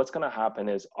what's going to happen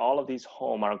is all of these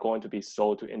homes are going to be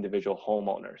sold to individual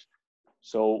homeowners.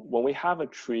 So when we have a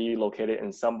tree located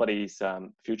in somebody's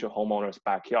future homeowner's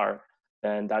backyard,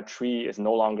 then that tree is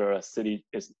no longer a city,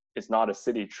 it's not a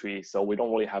city tree, so we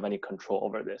don't really have any control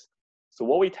over this. So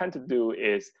what we tend to do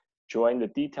is during the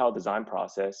detailed design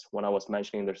process, when I was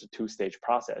mentioning there's a two-stage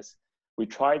process, we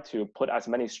try to put as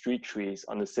many street trees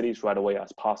on the city's right of way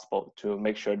as possible to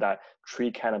make sure that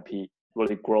tree canopy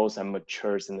really grows and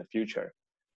matures in the future.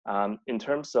 In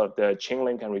terms of the chain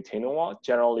link and retaining wall,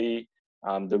 generally,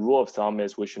 the rule of thumb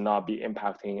is we should not be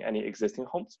impacting any existing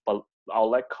homes, but I'll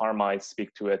let Carmine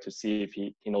speak to it to see if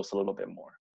he knows a little bit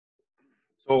more.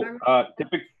 So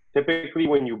typically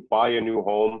when you buy a new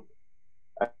home,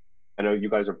 I know you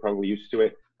guys are probably used to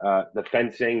it, the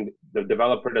fencing, the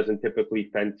developer doesn't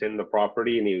typically fence in the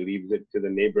property and he leaves it to the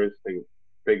neighbors to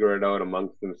figure it out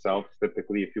amongst themselves,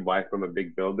 typically if you buy from a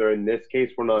big builder. In this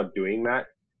case, we're not doing that.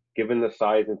 Given the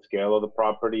size and scale of the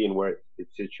property and where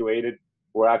it's situated,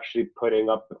 we're actually putting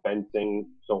up the fencing,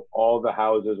 so all the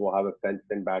houses will have a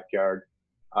fenced-in backyard.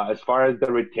 As far as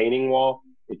the retaining wall,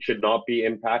 it should not be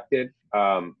impacted.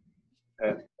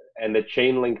 And the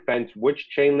chain link fence, which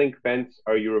chain link fence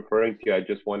are you referring to? I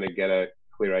just want to get a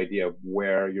clear idea of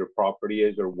where your property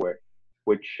is, or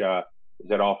which is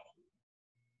it off?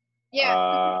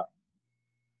 Yeah.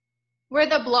 We're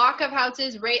the block of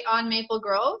houses right on Maple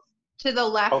Grove to the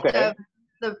left of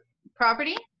the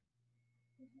property.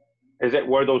 Is it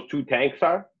where those two tanks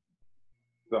are?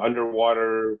 The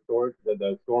underwater storage,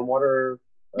 the stormwater?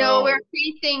 No, we're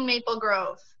facing Maple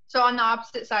Grove. So on the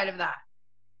opposite side of that.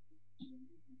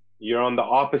 You're on the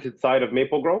opposite side of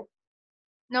Maple Grove?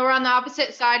 No, we're on the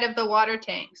opposite side of the water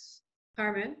tanks.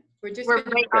 Carmen, we're just going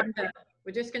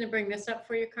to bring this up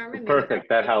for you, Carmen. Perfect.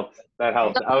 That helps. That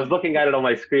helps. I was looking at it on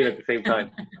my screen at the same time.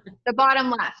 The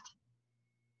bottom left.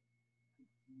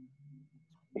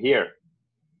 Here.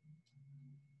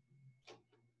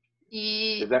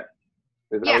 Is that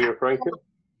what you're referring to?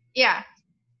 Yeah.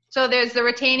 So there's the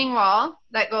retaining wall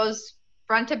that goes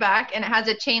front to back, and it has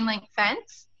a chain link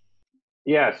fence.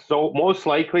 Yeah. So most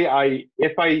likely,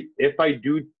 if I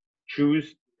do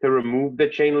choose to remove the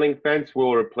chain link fence,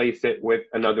 we'll replace it with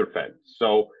another fence.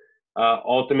 So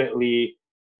ultimately,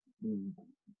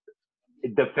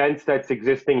 the fence that's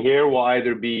existing here will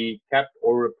either be kept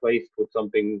or replaced with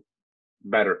something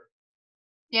better.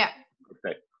 Yeah.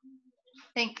 Okay.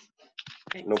 Thanks.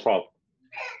 No problem.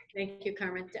 Thank you,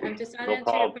 Carmen. Does that No answer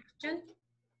problem. your question?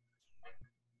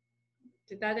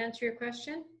 Did that answer your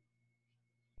question?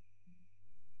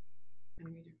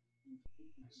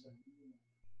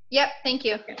 Yep, thank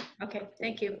you. Okay,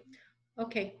 thank you.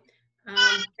 Okay.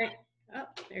 Oh,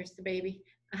 there's the baby.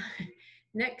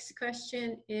 Next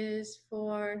question is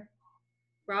for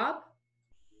Rob.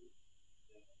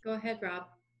 Go ahead, Rob.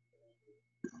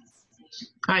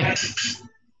 Hi.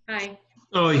 Hi.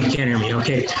 Oh, you can't hear me.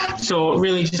 Okay. So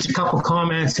really just a couple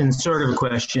comments and sort of a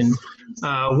question.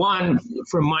 One,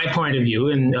 from my point of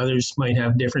view, and others might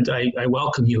have different, I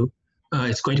welcome you.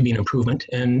 It's going to be an improvement,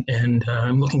 and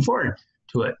I'm looking forward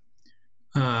to it.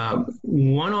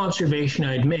 One observation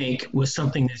I'd make was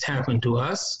something that's happened to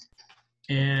us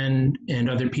and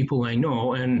other people I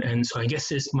know, and so I guess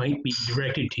this might be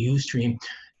directed to you, Stream,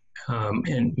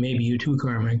 and maybe you too,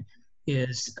 Carmen,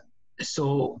 is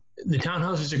so the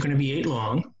townhouses are going to be 8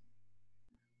 long.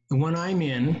 The one I'm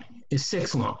in is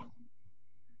 6 long.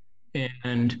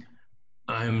 And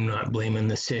I'm not blaming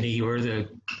the city or the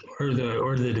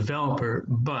developer,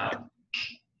 but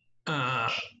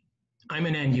I'm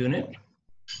an end unit,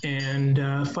 and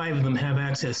 5 of them have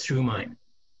access through mine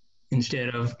instead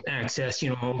of access,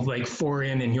 like 4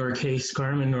 in your case,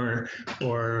 Carmen, or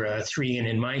 3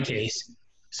 in my case.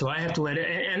 So I have to let it,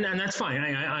 and that's fine.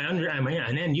 I'm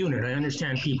an end unit. I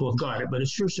understand people have got it, but it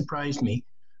sure surprised me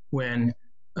when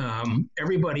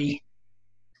everybody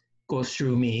goes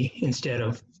through me instead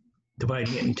of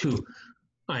dividing it in 2.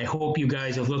 I hope you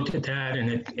guys have looked at that,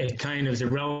 and it kind of is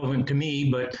irrelevant to me,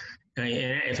 but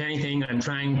if anything, I'm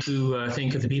trying to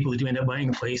think of the people who do end up buying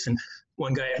a place, and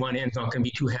one guy at one end is not going to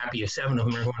be too happy if 7 of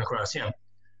them are going across him.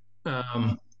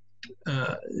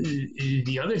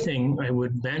 The other thing I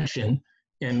would mention,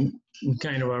 and we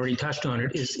kind of already touched on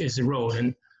it, is the road.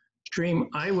 And Stream,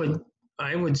 I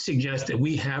would suggest that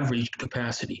we have reached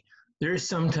capacity. There's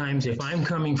sometimes, if I'm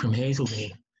coming from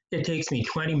Hazeldean, it takes me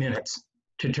 20 minutes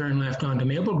to turn left onto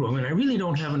Maple Grove, and I really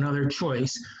don't have another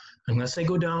choice unless I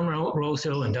go down Rose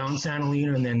Hill and down Santa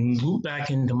Lena and then loop back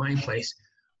into my place.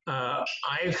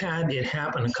 I've had it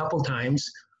happen a couple times,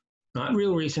 not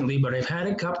real recently, but I've had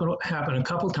it happen a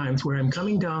couple times where I'm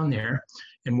coming down there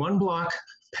and one block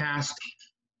past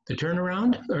the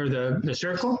turnaround or the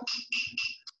circle,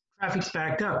 traffic's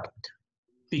backed up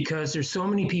because there's so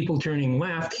many people turning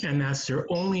left and that's their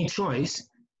only choice.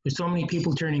 There's so many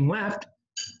people turning left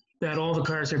that all the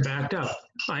cars are backed up.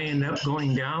 I end up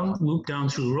going down, loop down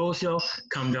through Rose Hill,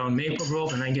 come down Maple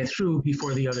Grove, and I get through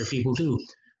before the other people do.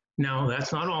 Now,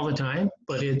 that's not all the time,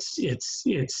 but it's and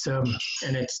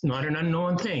it's not an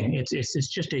unknown thing. It's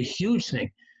just a huge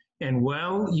thing. And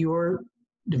while your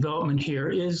development here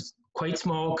is quite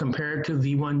small compared to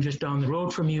the one just down the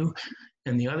road from you,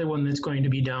 and the other one that's going to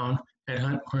be down at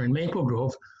Hunt or in Maple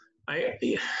Grove,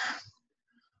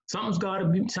 something's got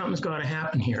to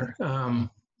happen here.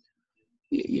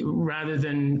 Rather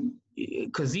than,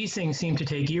 because these things seem to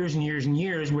take years and years and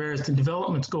years, whereas the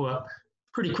developments go up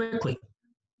pretty quickly.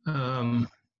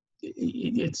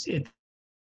 It's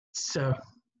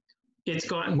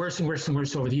gotten worse and worse and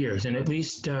worse over the years, and at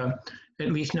least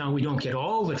now we don't get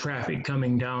all the traffic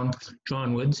coming down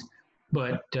John Woods,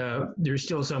 but there's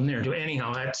still some there.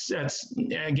 Anyhow, that's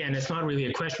again, it's not really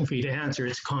a question for you to answer;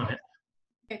 it's a comment.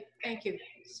 Okay, thank you.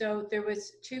 So there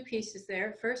was two pieces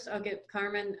there. First, I'll get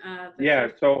Carmen.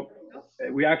 So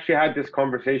we actually had this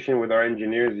conversation with our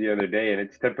engineers the other day, and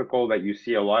it's typical that you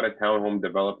see a lot of townhome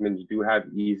developments do have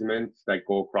easements that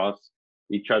go across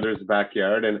each other's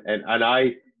backyard. And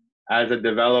I, as a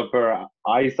developer,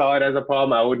 I saw it as a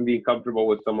problem. I wouldn't be comfortable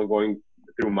with someone going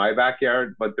through my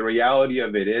backyard. But the reality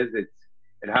of it is, it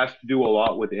has to do a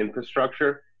lot with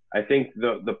infrastructure. I think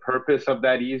the purpose of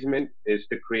that easement is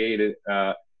to create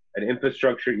an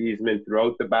infrastructure easement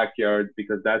throughout the backyard,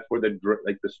 because that's where the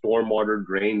stormwater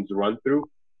drains run through.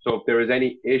 So if there is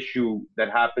any issue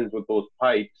that happens with those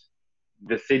pipes,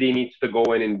 the city needs to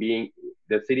go in and be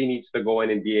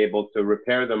able to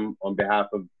repair them on behalf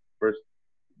of first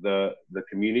the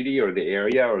community or the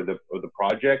area or the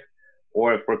project,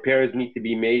 or if repairs need to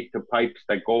be made to pipes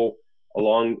that go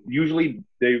along. Usually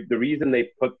the reason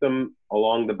they put them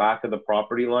along the back of the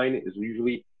property line is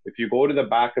usually, if you go to the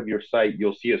back of your site,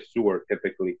 you'll see a sewer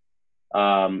typically,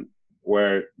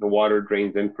 where the water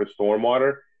drains in for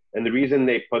stormwater. And the reason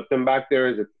they put them back there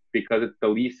is because it's the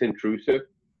least intrusive.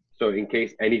 So in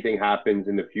case anything happens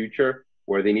in the future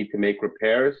where they need to make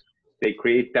repairs, they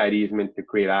create that easement to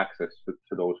create access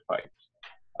to those pipes.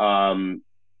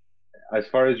 As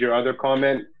far as your other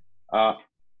comment,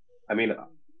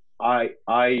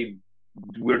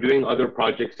 we're doing other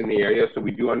projects in the area, so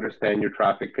we do understand your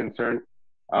traffic concern.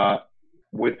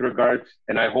 With regards,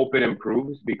 and I hope it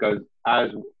improves, because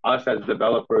as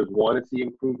developers want to see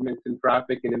improvements in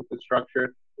traffic and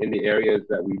infrastructure in the areas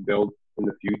that we build in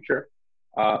the future.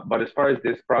 But as far as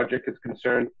this project is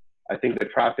concerned, I think the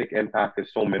traffic impact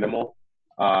is so minimal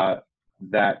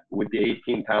that with the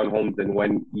 18 townhomes and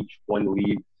when each one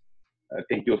leaves, I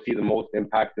think you'll see the most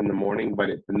impact in the morning, but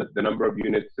the number of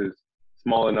units is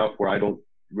small enough where I don't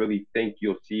really think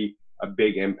you'll see a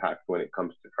big impact when it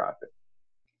comes to traffic.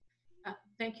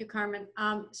 Thank you, Carmen.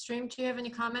 Stream, do you have any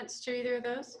comments to either of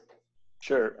those?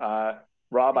 Sure.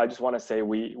 Rob, I just want to say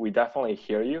we definitely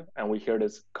hear you, and we hear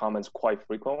these comments quite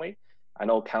frequently. I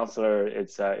know Councillor,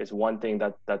 it's one thing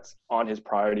that's on his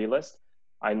priority list.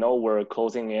 I know we're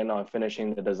closing in on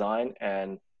finishing the design,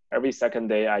 and every second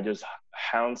day I just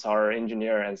hounds our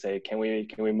engineer and say, can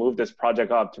we move this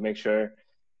project up to make sure,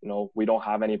 we don't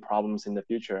have any problems in the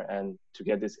future and to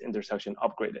get this intersection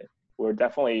upgraded. We're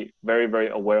definitely very, very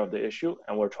aware of the issue,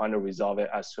 and we're trying to resolve it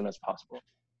as soon as possible.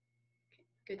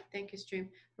 Good, thank you, Stream.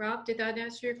 Rob, did that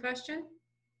answer your question?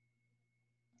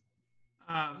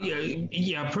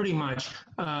 Yeah, pretty much.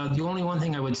 The only one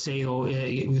thing I would say, though,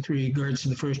 with regards to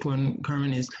the first one,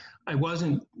 Carmen, is I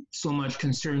wasn't so much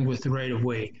concerned with the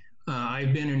right-of-way.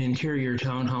 I've been in an interior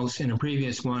townhouse in a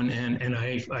previous one, and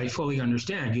I fully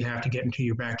understand you have to get into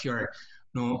your backyard.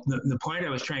 No, the point I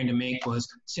was trying to make was,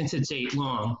 since it's 8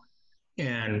 long,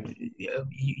 and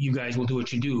you guys will do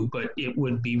what you do, but it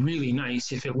would be really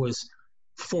nice if it was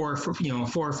 4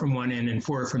 from one end and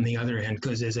 4 from the other end,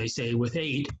 because as I say, with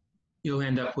 8, you'll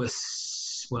end up with,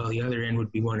 well, the other end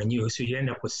would be 1 and you, so you end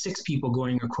up with 6 people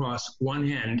going across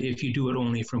one end if you do it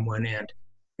only from one end.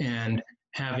 And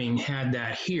having had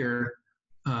that here,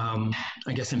 I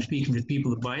guess I'm speaking for the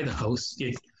people that buy the house,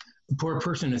 the poor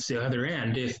person is the other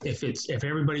end. If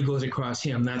everybody goes across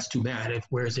him, that's too bad.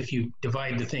 Whereas if you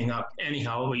divide the thing up,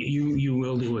 anyhow, you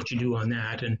will do what you do on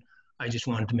that. And I just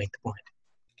wanted to make the point.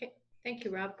 Okay, thank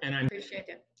you, Rob. And Appreciate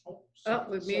it. Oh, Oh,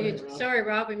 we muted. Rob. Sorry,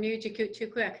 Rob, we muted you too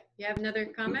quick. You have another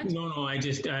comment? No, I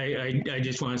just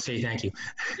want to say thank you.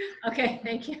 Okay,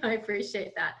 thank you. I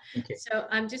appreciate that. Okay. So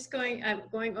I'm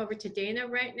going over to Dana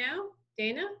right now.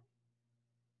 Dana?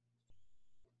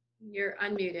 You're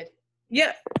unmuted.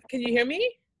 Yeah, can you hear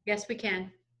me? Yes, we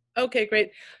can. Okay, great.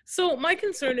 So my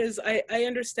concern is I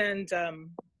understand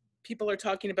people are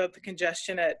talking about the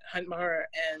congestion at Huntmar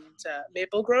and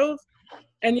Maple Grove.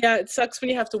 And yeah, it sucks when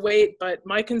you have to wait, but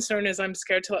my concern is I'm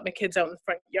scared to let my kids out in the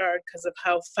front yard because of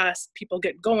how fast people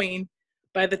get going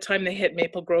by the time they hit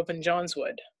Maple Grove and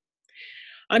Johnswood.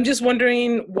 I'm just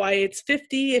wondering why it's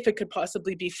 50, if it could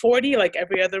possibly be 40 like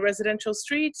every other residential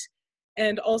street.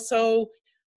 And also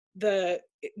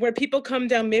where people come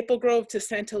down Maple Grove to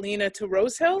Santa Lena to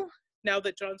Rosehill, now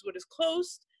that Johnswood is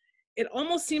closed, it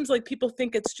almost seems like people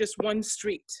think it's just one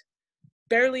street.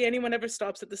 Barely anyone ever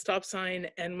stops at the stop sign.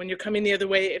 And when you're coming the other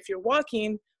way, if you're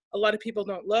walking, a lot of people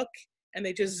don't look and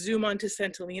they just zoom onto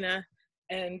Santa Lena.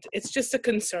 And it's just a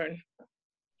concern.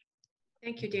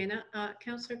 Thank you, Dana.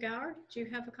 Councillor Gower, do you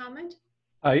have a comment?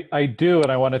 I do, and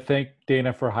I want to thank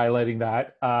Dana for highlighting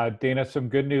that. Dana, some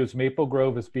good news. Maple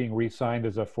Grove is being re-signed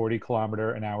as a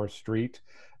 40-kilometer-an-hour street.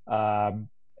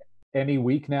 Any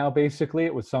week now, basically.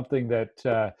 It was something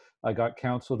that I got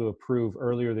council to approve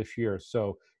earlier this year.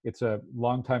 So it's a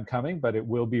long time coming, but it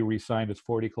will be re-signed as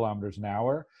 40 kilometers an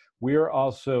hour. We are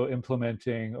also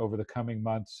implementing over the coming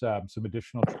months some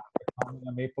additional traffic calming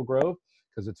on Maple Grove,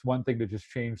 because it's one thing to just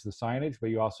change the signage, but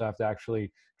you also have to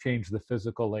actually change the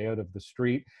physical layout of the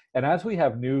street. And as we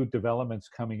have new developments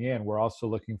coming in, we're also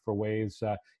looking for ways,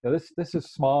 this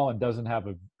is small and doesn't have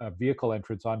a vehicle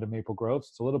entrance onto Maple Grove. So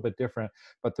it's a little bit different,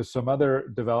 but there's some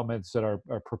other developments that are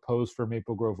proposed for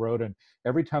Maple Grove Road. And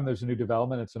every time there's a new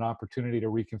development, it's an opportunity to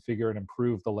reconfigure and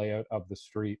improve the layout of the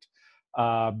street.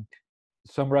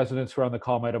 Some residents who are on the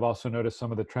call might have also noticed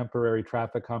some of the temporary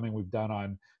traffic calming we've done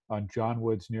on John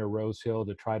Woods near Rosehill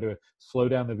to try to slow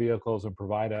down the vehicles and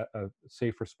provide a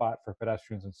safer spot for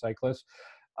pedestrians and cyclists.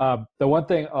 The one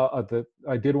thing that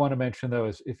I did want to mention, though,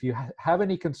 is if you have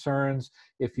any concerns,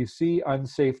 if you see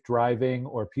unsafe driving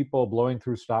or people blowing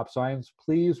through stop signs,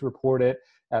 please report it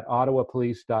at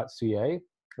ottawapolice.ca.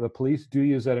 The police do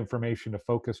use that information to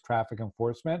focus traffic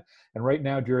enforcement. And right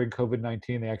now, during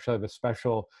COVID-19, they actually have a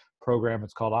special program.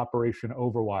 It's called Operation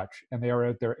Overwatch, and they are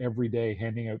out there every day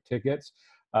handing out tickets.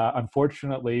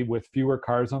 Unfortunately, with fewer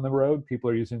cars on the road, people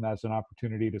are using that as an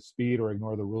opportunity to speed or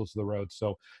ignore the rules of the road.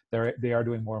 So they are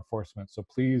doing more enforcement. So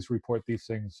please report these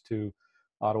things to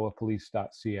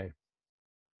ottawapolice.ca.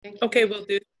 Thank you. Okay, will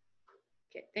do.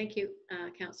 Okay, thank you,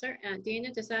 Councillor.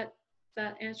 Dana, does that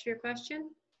answer your question?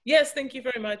 Yes, thank you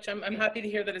very much. I'm happy to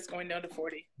hear that it's going down to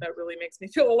 40. That really makes me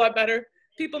feel a lot better.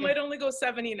 People might only go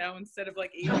 70 now instead of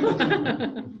like 80.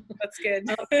 That's good.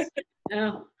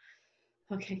 Oh,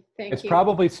 okay, thank you. It's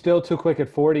probably still too quick at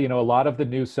 40. You know, a lot of the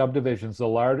new subdivisions, the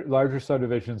larger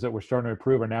subdivisions that we're starting to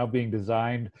approve are now being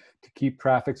designed to keep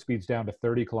traffic speeds down to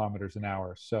 30 kilometers an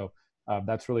hour. So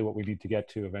that's really what we need to get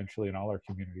to eventually in all our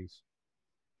communities.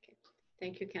 Okay.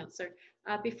 Thank you, Councillor.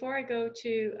 Before I go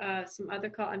to some other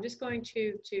call, I'm just going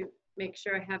to make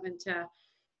sure I haven't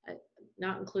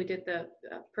not included the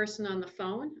person on the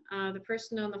phone. The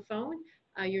person on the phone,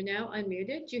 you're now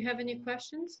unmuted. Do you have any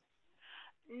questions?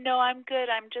 No, I'm good.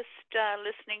 I'm just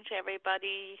listening to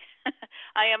everybody.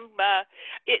 I am.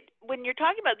 When you're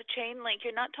talking about the chain link,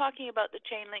 you're not talking about the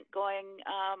chain link going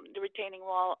the retaining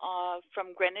wall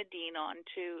from Grenadine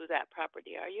onto that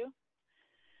property, are you?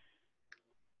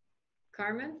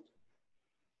 Carmen?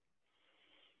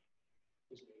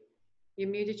 You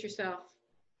muted yourself.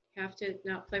 You have to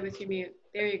not play with your mute.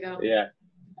 There you go. Yeah.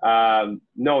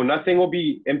 No, nothing will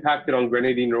be impacted on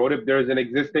Grenadine Road. If there's an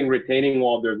existing retaining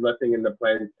wall, there's nothing in the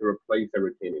plans to replace a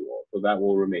retaining wall. So that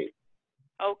will remain.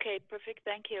 Okay, perfect.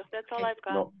 Thank you. That's all I've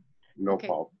got. No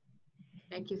problem.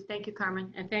 Thank you. Thank you,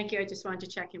 Carmen. And thank you. I just wanted to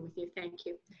check in with you. Thank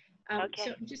you.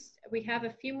 Okay. So we have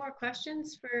a few more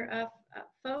questions for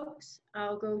folks.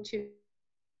 I'll go to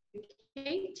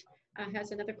Kate.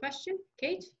 Has another question.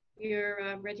 Kate,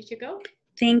 you're ready to go?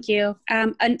 Thank you.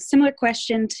 A similar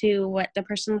question to what the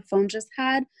person on the phone just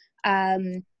had.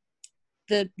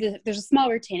 There's a small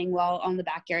retaining wall on the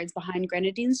backyards behind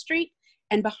Grenadine Street,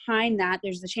 and behind that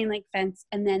there's the chain link fence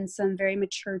and then some very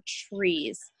mature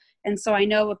trees. And so I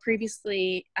know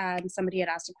previously somebody had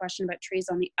asked a question about trees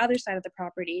on the other side of the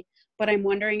property, but I'm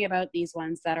wondering about these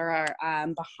ones that are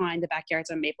behind the backyards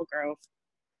on Maple Grove.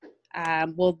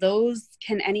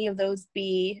 Can any of those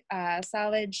be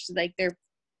salvaged? Like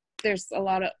there's a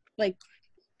lot of, like,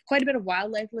 quite a bit of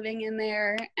wildlife living in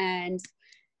there, and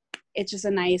it's just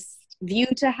a nice view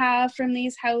to have from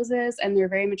these houses, and they're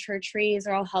very mature trees,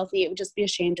 they're all healthy. It would just be a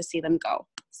shame to see them go.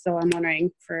 So I'm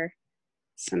wondering for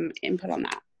some input on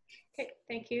that. Okay,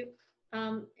 thank you.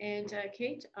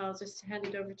 Kate, I'll just hand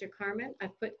it over to Carmen. I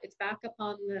put it's back up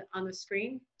on the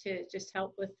screen to just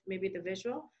help with maybe the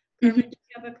visual. Carmen, do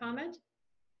you have a comment?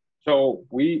 So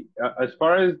we, as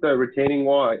far as the retaining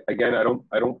wall, again, I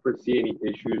don't foresee any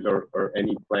issues or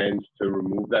any plans to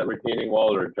remove that retaining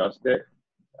wall or adjust it.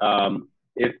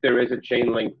 If there is a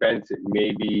chain link fence, it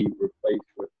may be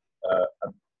replaced with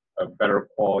a better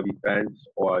quality fence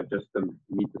or just to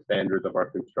meet the standards of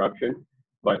our construction.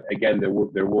 But again, there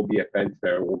will be a fence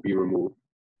there, it will be removed.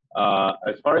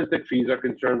 As far as the trees are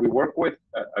concerned, we work with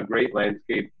a great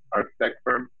landscape architect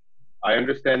firm. I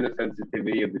understand the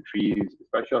sensitivity of the trees,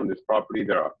 especially on this property.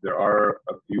 There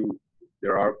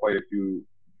are quite a few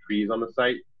trees on the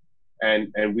site.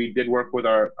 And we did work with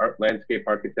our landscape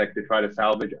architect to try to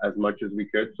salvage as much as we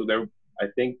could. So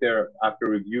after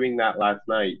reviewing that last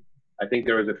night, I think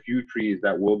there is a few trees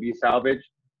that will be salvaged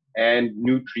and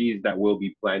new trees that will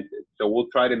be planted. So we'll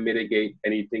try to mitigate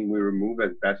anything we remove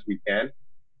as best we can.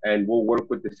 And we'll work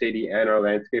with the city and our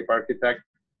landscape architect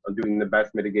on doing the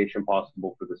best mitigation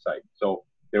possible for the site. So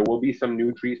there will be some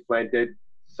new trees planted,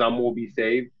 some will be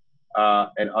saved,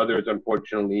 and others,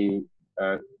 unfortunately,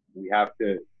 we have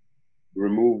to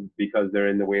remove because they're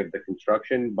in the way of the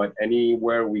construction. But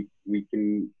anywhere we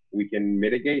can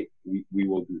mitigate, we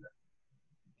will do that.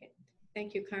 Okay.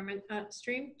 Thank you, Carmen.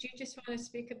 Stream, do you just want to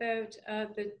speak about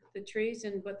the trees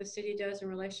and what the city does in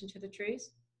relation to the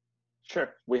trees?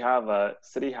 Sure. We have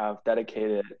city have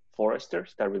dedicated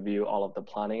foresters that review all of the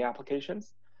planning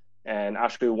applications. And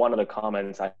actually, one of the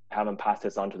comments, I haven't passed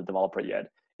this on to the developer yet,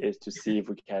 is to see if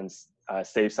we can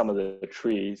save some of the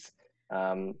trees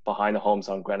behind the homes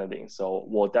on Grenadine. So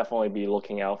we'll definitely be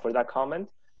looking out for that comment,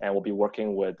 and we'll be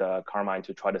working with Carmine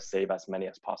to try to save as many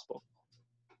as possible.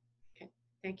 Okay,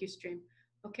 thank you, Stream.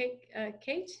 Okay,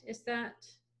 Kate, does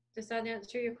that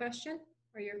answer your question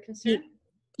or your concern?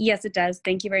 Yes, it does.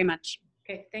 Thank you very much.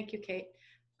 Okay, thank you, Kate.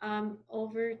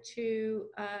 Over to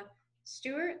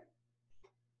Stuart.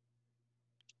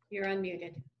 You're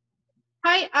unmuted.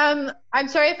 Hi, I'm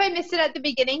sorry if I missed it at the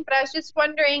beginning, but I was just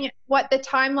wondering what the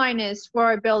timeline is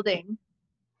for building.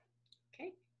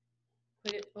 Okay,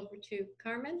 put it over to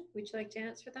Carmen. Would you like to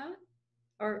answer that?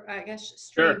 Or I guess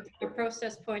Stream, sure. From a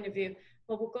process point of view.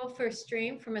 Well, we'll go for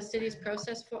Stream from a city's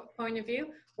process point of view.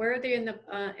 Where are they in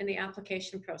the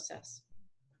application process?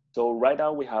 So right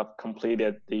now we have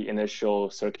completed the initial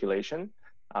circulation.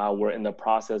 We're in the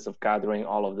process of gathering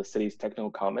all of the city's technical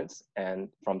comments. And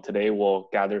from today, we'll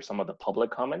gather some of the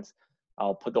public comments.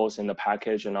 I'll put those in the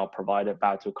package and I'll provide it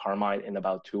back to Carmine in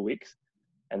about 2 weeks.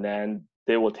 And then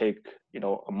they will take,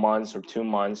 a month or 2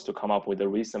 months to come up with a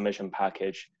resubmission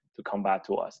package to come back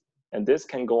to us. And this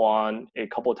can go on a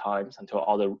couple times until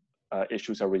all the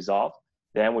issues are resolved.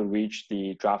 Then we reach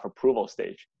the draft approval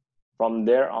stage. From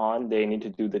there on, they need to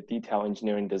do the detail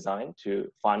engineering design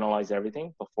to finalize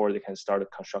everything before they can start the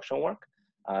construction work.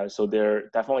 So they're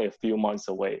definitely a few months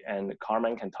away, and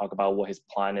Carmen can talk about what his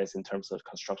plan is in terms of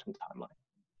construction timeline.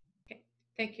 Okay,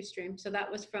 thank you, Stream. So that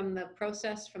was from the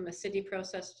process, from the city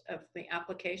process of the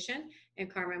application, and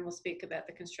Carmen will speak about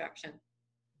the construction.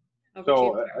 Over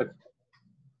to you,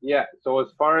 yeah, so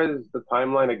as far as the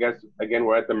timeline, I guess, again,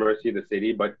 we're at the mercy of the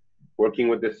city, but working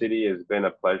with the city has been a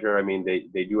pleasure. I mean,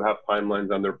 they do have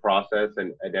timelines on their process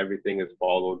and everything is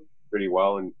followed pretty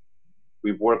well. And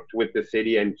we've worked with the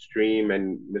city and Stream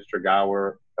and Mr.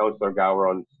 Gower, Councillor Gower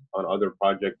on other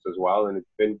projects as well. And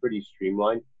it's been pretty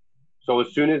streamlined. So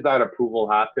as soon as that approval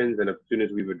happens and as soon as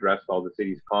we've addressed all the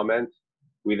city's comments,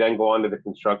 we then go on to the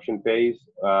construction phase.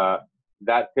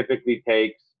 That typically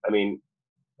takes,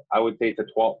 I would say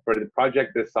for the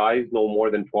project this size, no more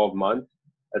than 12 months.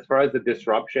 As far as the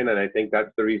disruption, and I think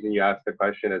that's the reason you asked the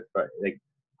question, is like,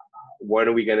 when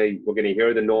are we're gonna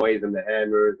hear the noise and the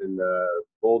hammers and the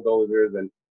bulldozers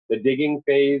and the digging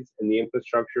phase and the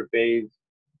infrastructure phase.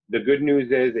 The good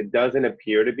news is it doesn't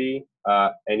appear to be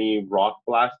any rock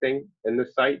blasting in the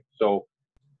site. So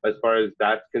as far as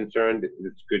that's concerned,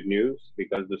 it's good news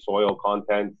because the soil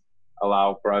contents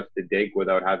allow for us to dig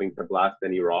without having to blast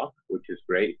any rock, which is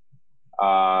great.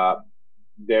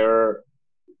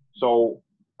 So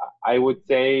I would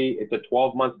say it's a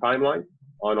 12-month timeline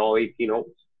on all 18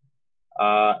 homes.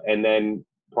 And then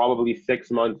probably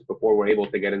 6 months before we're able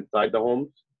to get inside the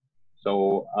homes.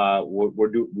 So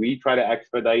we try to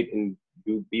expedite and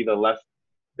be the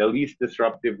least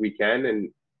disruptive we can,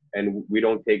 and we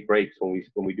don't take breaks when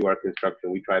we do our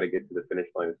construction. We try to get to the finish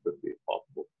line as quickly as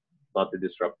possible, not to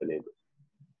disrupt the neighbors.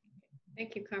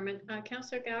 Thank you, Carmen.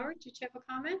 Councillor Gower, did you have a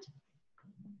comment?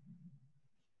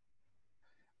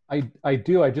 I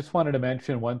do. I just wanted to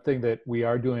mention one thing that we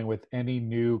are doing with any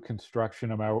new construction,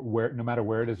 no matter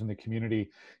where it is in the community,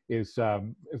 is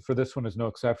for this one is no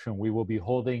exception. We will be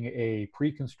holding a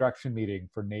pre-construction meeting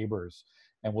for neighbors,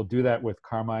 and we'll do that with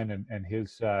Carmine and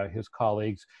his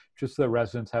colleagues, just so the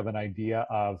residents have an idea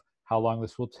of how long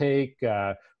this will take,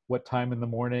 what time in the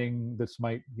morning this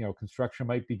might, construction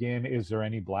might begin. Is there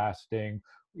any blasting?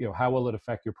 How will it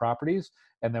affect your properties?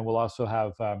 And then we'll also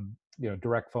have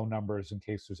direct phone numbers in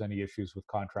case there's any issues with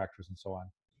contractors and so on.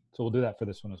 So we'll do that for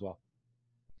this one as well.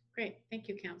 Great, thank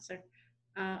you, Councillor.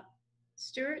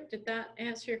 Stuart, did that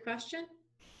answer your question?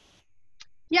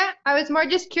 Yeah, I was more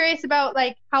just curious about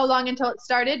like how long until it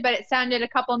started, but it sounded a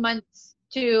couple months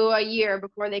to a year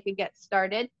before they could get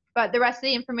started. But the rest of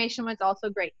the information was also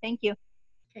great. Thank you.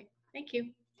 Okay, thank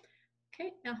you.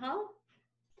 Okay, Nahal,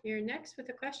 you're next with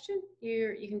a question.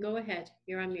 You can go ahead.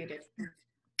 You're unmuted.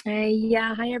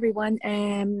 Yeah, hi everyone.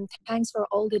 Thanks for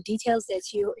all the details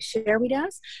that you share with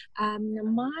us.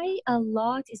 My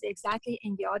lot is exactly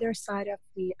in the other side of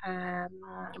the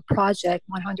project,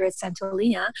 100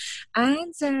 Santolina,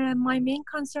 and my main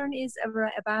concern is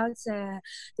about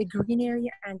the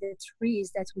greenery and the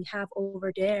trees that we have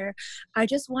over there. I'm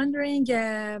just wondering,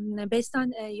 based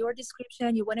on your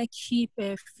description, you want to keep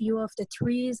a few of the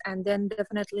trees, and then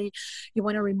definitely you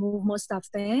want to remove most of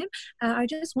them. I'm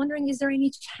just wondering, is there any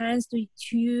chance to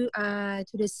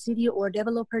the city or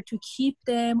developer to keep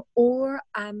them, or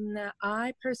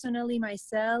I personally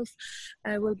myself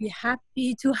will be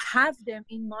happy to have them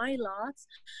in my lots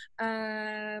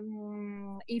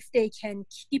if they can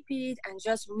keep it and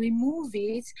just remove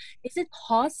it. Is it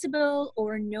possible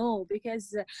or no?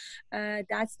 Because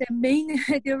that's the main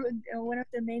one of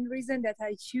the main reasons that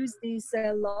I choose this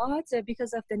lot,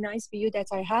 because of the nice view that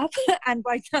I have. And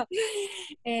right now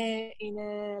in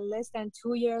less than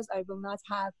 2 years I will not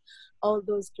have all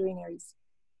those greeneries.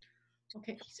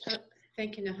 Okay, so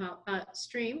thank you, Nahal.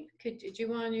 Stream, did you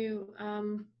want to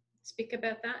speak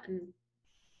about that?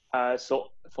 And so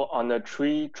on the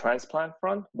tree transplant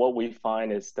front, what we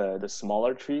find is the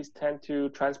smaller trees tend to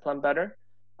transplant better.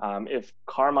 If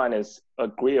Carmine is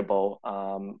agreeable,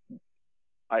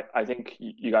 I think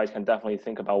you guys can definitely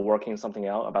think about working something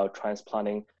out about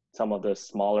transplanting some of the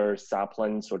smaller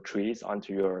saplings or trees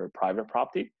onto your private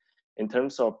property. In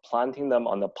terms of planting them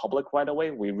on the public right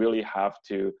away, we really have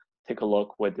to take a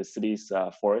look with the city's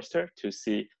forester to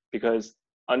see, because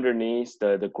underneath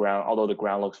the ground, although the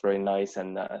ground looks very nice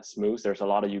and smooth, there's a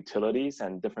lot of utilities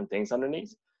and different things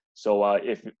underneath. So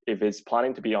if it's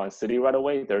planning to be on city right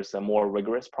away, there's a more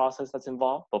rigorous process that's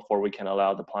involved before we can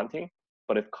allow the planting.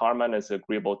 But if Carmen is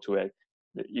agreeable to it,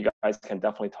 you guys can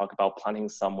definitely talk about planting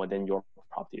some within your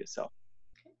property itself.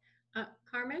 Okay.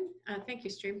 Carmen, thank you,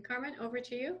 Stream. Carmen, over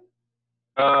to you.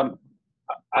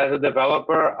 As a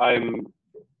developer, I'm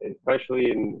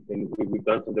especially we've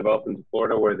done some developments in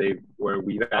Florida where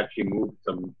we've actually moved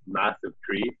some massive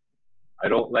trees. I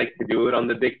don't like to do it on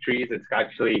the big trees. It's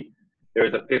actually,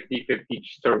 there's a 50-50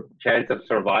 chance of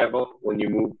survival when you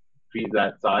move trees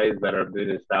that size that have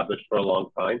been established for a long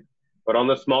time. But on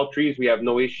the small trees, we have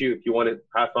no issue. If you want to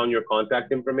pass on your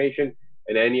contact information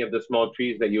and any of the small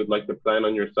trees that you would like to plant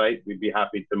on your site, we'd be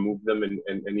happy to move them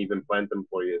and even plant them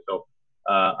for you. So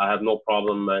I have no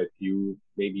problem if you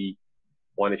maybe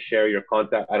want to share your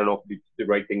contact. I don't know if it's the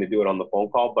right thing to do it on the phone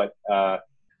call, but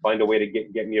find a way to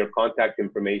get me your contact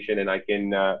information, and I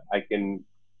can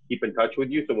keep in touch with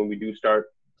you. So when we do start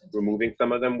removing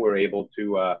some of them, we're able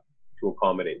to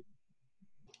accommodate.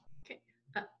 Okay.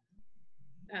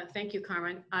 Thank you,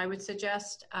 Carmen. I would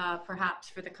suggest perhaps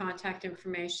for the contact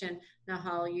information,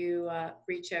 Nahal, you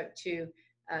reach out to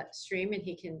Stream, and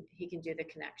he can do the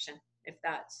connection if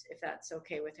that's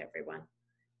okay with everyone.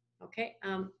 Okay,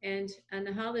 and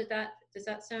Nahal, does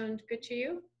that sound good to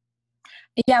you?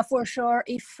 Yeah, for sure.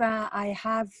 If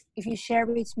you share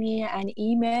with me an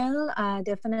email,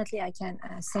 definitely I can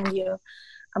send you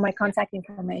my contact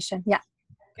information. Yeah.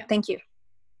 Thank you.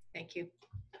 Thank you.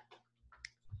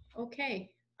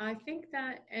 Okay, I think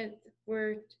that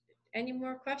any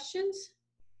more questions?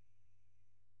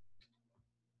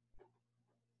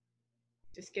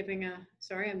 Just giving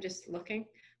sorry, I'm just looking.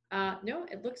 No,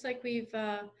 it looks like we've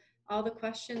all the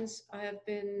questions have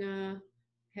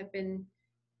been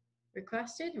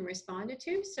requested and responded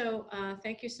to. So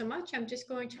thank you so much. I'm just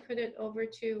going to put it over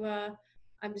to,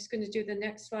 I'm just going to do the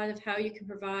next slide of how you can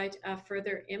provide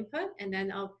further input, and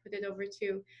then I'll put it over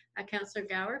to Councillor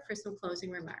Gower for some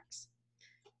closing remarks.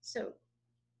 So,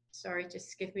 sorry,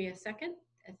 just give me a second.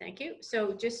 Thank you.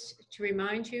 So just to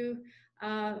remind you,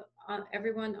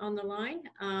 everyone on the line,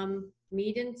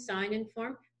 meet and sign in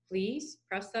form, please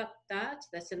press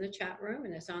that's in the chat room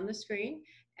and it's on the screen.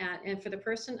 And for the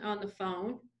person on the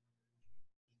phone,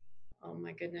 oh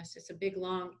my goodness, it's a big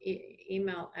long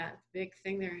email big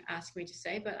thing they're asking me to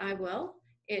say, but I will.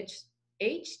 It's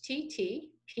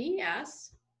https://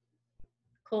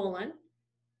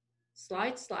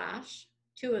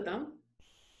 two of them,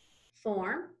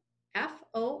 form,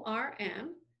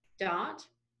 FORM dot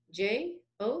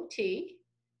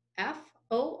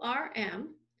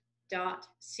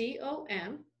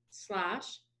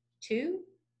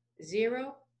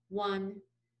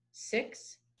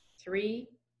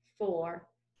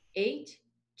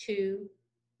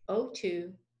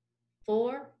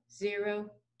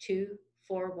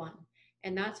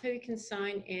And that's how you can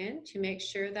sign in to make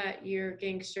sure that you're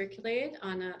getting circulated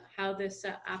on how this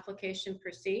application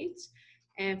proceeds.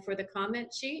 And for the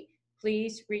comment sheet,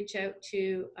 please reach out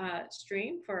to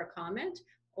Stream for a comment,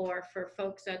 or for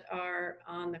folks that are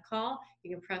on the call,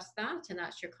 you can press that and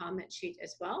that's your comment sheet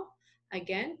as well.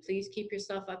 Again, please keep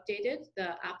yourself updated.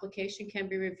 The application can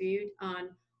be reviewed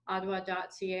on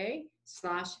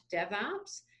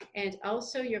ottawa.ca/devapps, and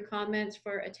also your comments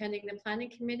for attending the planning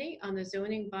committee on the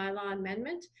zoning bylaw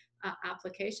amendment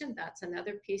application. That's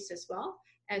another piece as well.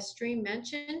 As Stream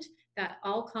mentioned, that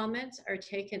all comments are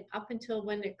taken up until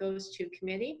when it goes to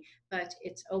committee, but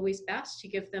it's always best to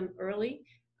give them early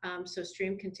so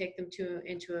Stream can take them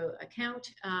into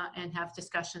account and have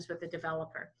discussions with the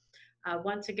developer.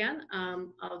 Once again,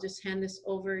 I'll just hand this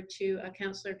over to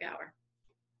Councillor Gower.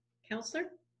 Councillor?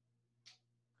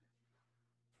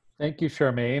 Thank you,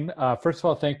 Charmaine. First of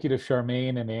all, thank you to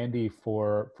Charmaine and Andy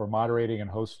for moderating and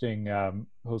hosting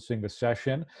the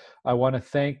session. I want to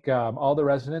thank all the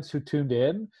residents who tuned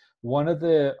in. One of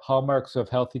the hallmarks of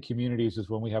healthy communities is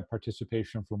when we have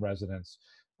participation from residents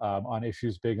on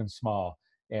issues big and small.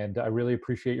 And I really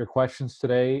appreciate your questions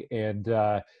today. And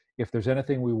if there's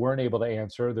anything we weren't able to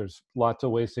answer, there's lots of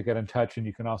ways to get in touch, and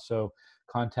you can also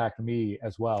contact me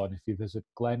as well. And if you visit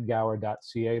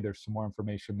glenngower.ca, there's some more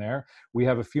information there. We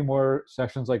have a few more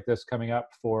sessions like this coming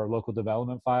up for local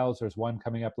development files. There's one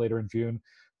coming up later in June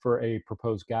for a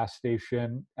proposed gas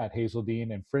station at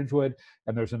Hazeldean and Fringewood.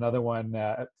 And there's another one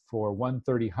for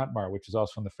 130 Huntmar, which is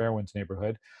also in the Fairwinds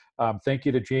neighborhood. Thank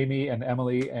you to Jamie and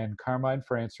Emily and Carmine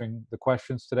for answering the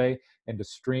questions today, and to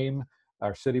Stream,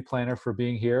 our city planner, for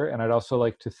being here. And I'd also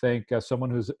like to thank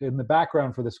someone who's in the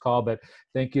background for this call, but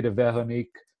thank you to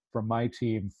Veronique from my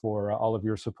team for all of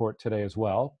your support today as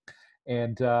well.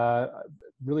 And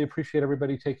really appreciate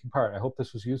everybody taking part. I hope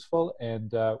this was useful,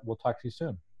 and we'll talk to you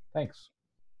soon. Thanks.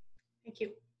 Thank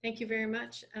you. Thank you very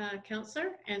much,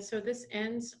 Councillor. And so this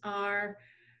ends our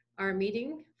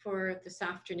meeting for this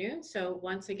afternoon. So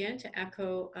once again, to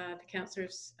echo the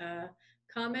Councillor's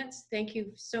comments, thank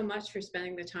you so much for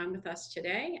spending the time with us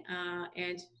today.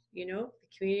 And you know, the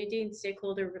community and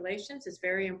stakeholder relations is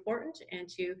very important, and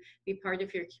to be part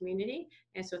of your community.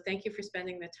 And so thank you for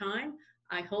spending the time.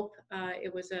 I hope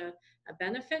it was a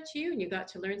benefit to you and you got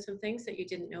to learn some things that you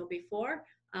didn't know before.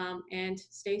 And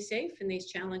stay safe in these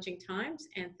challenging times.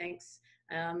 And thanks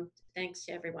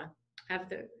to everyone.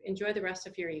 Enjoy the rest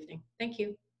of your evening. Thank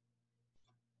you.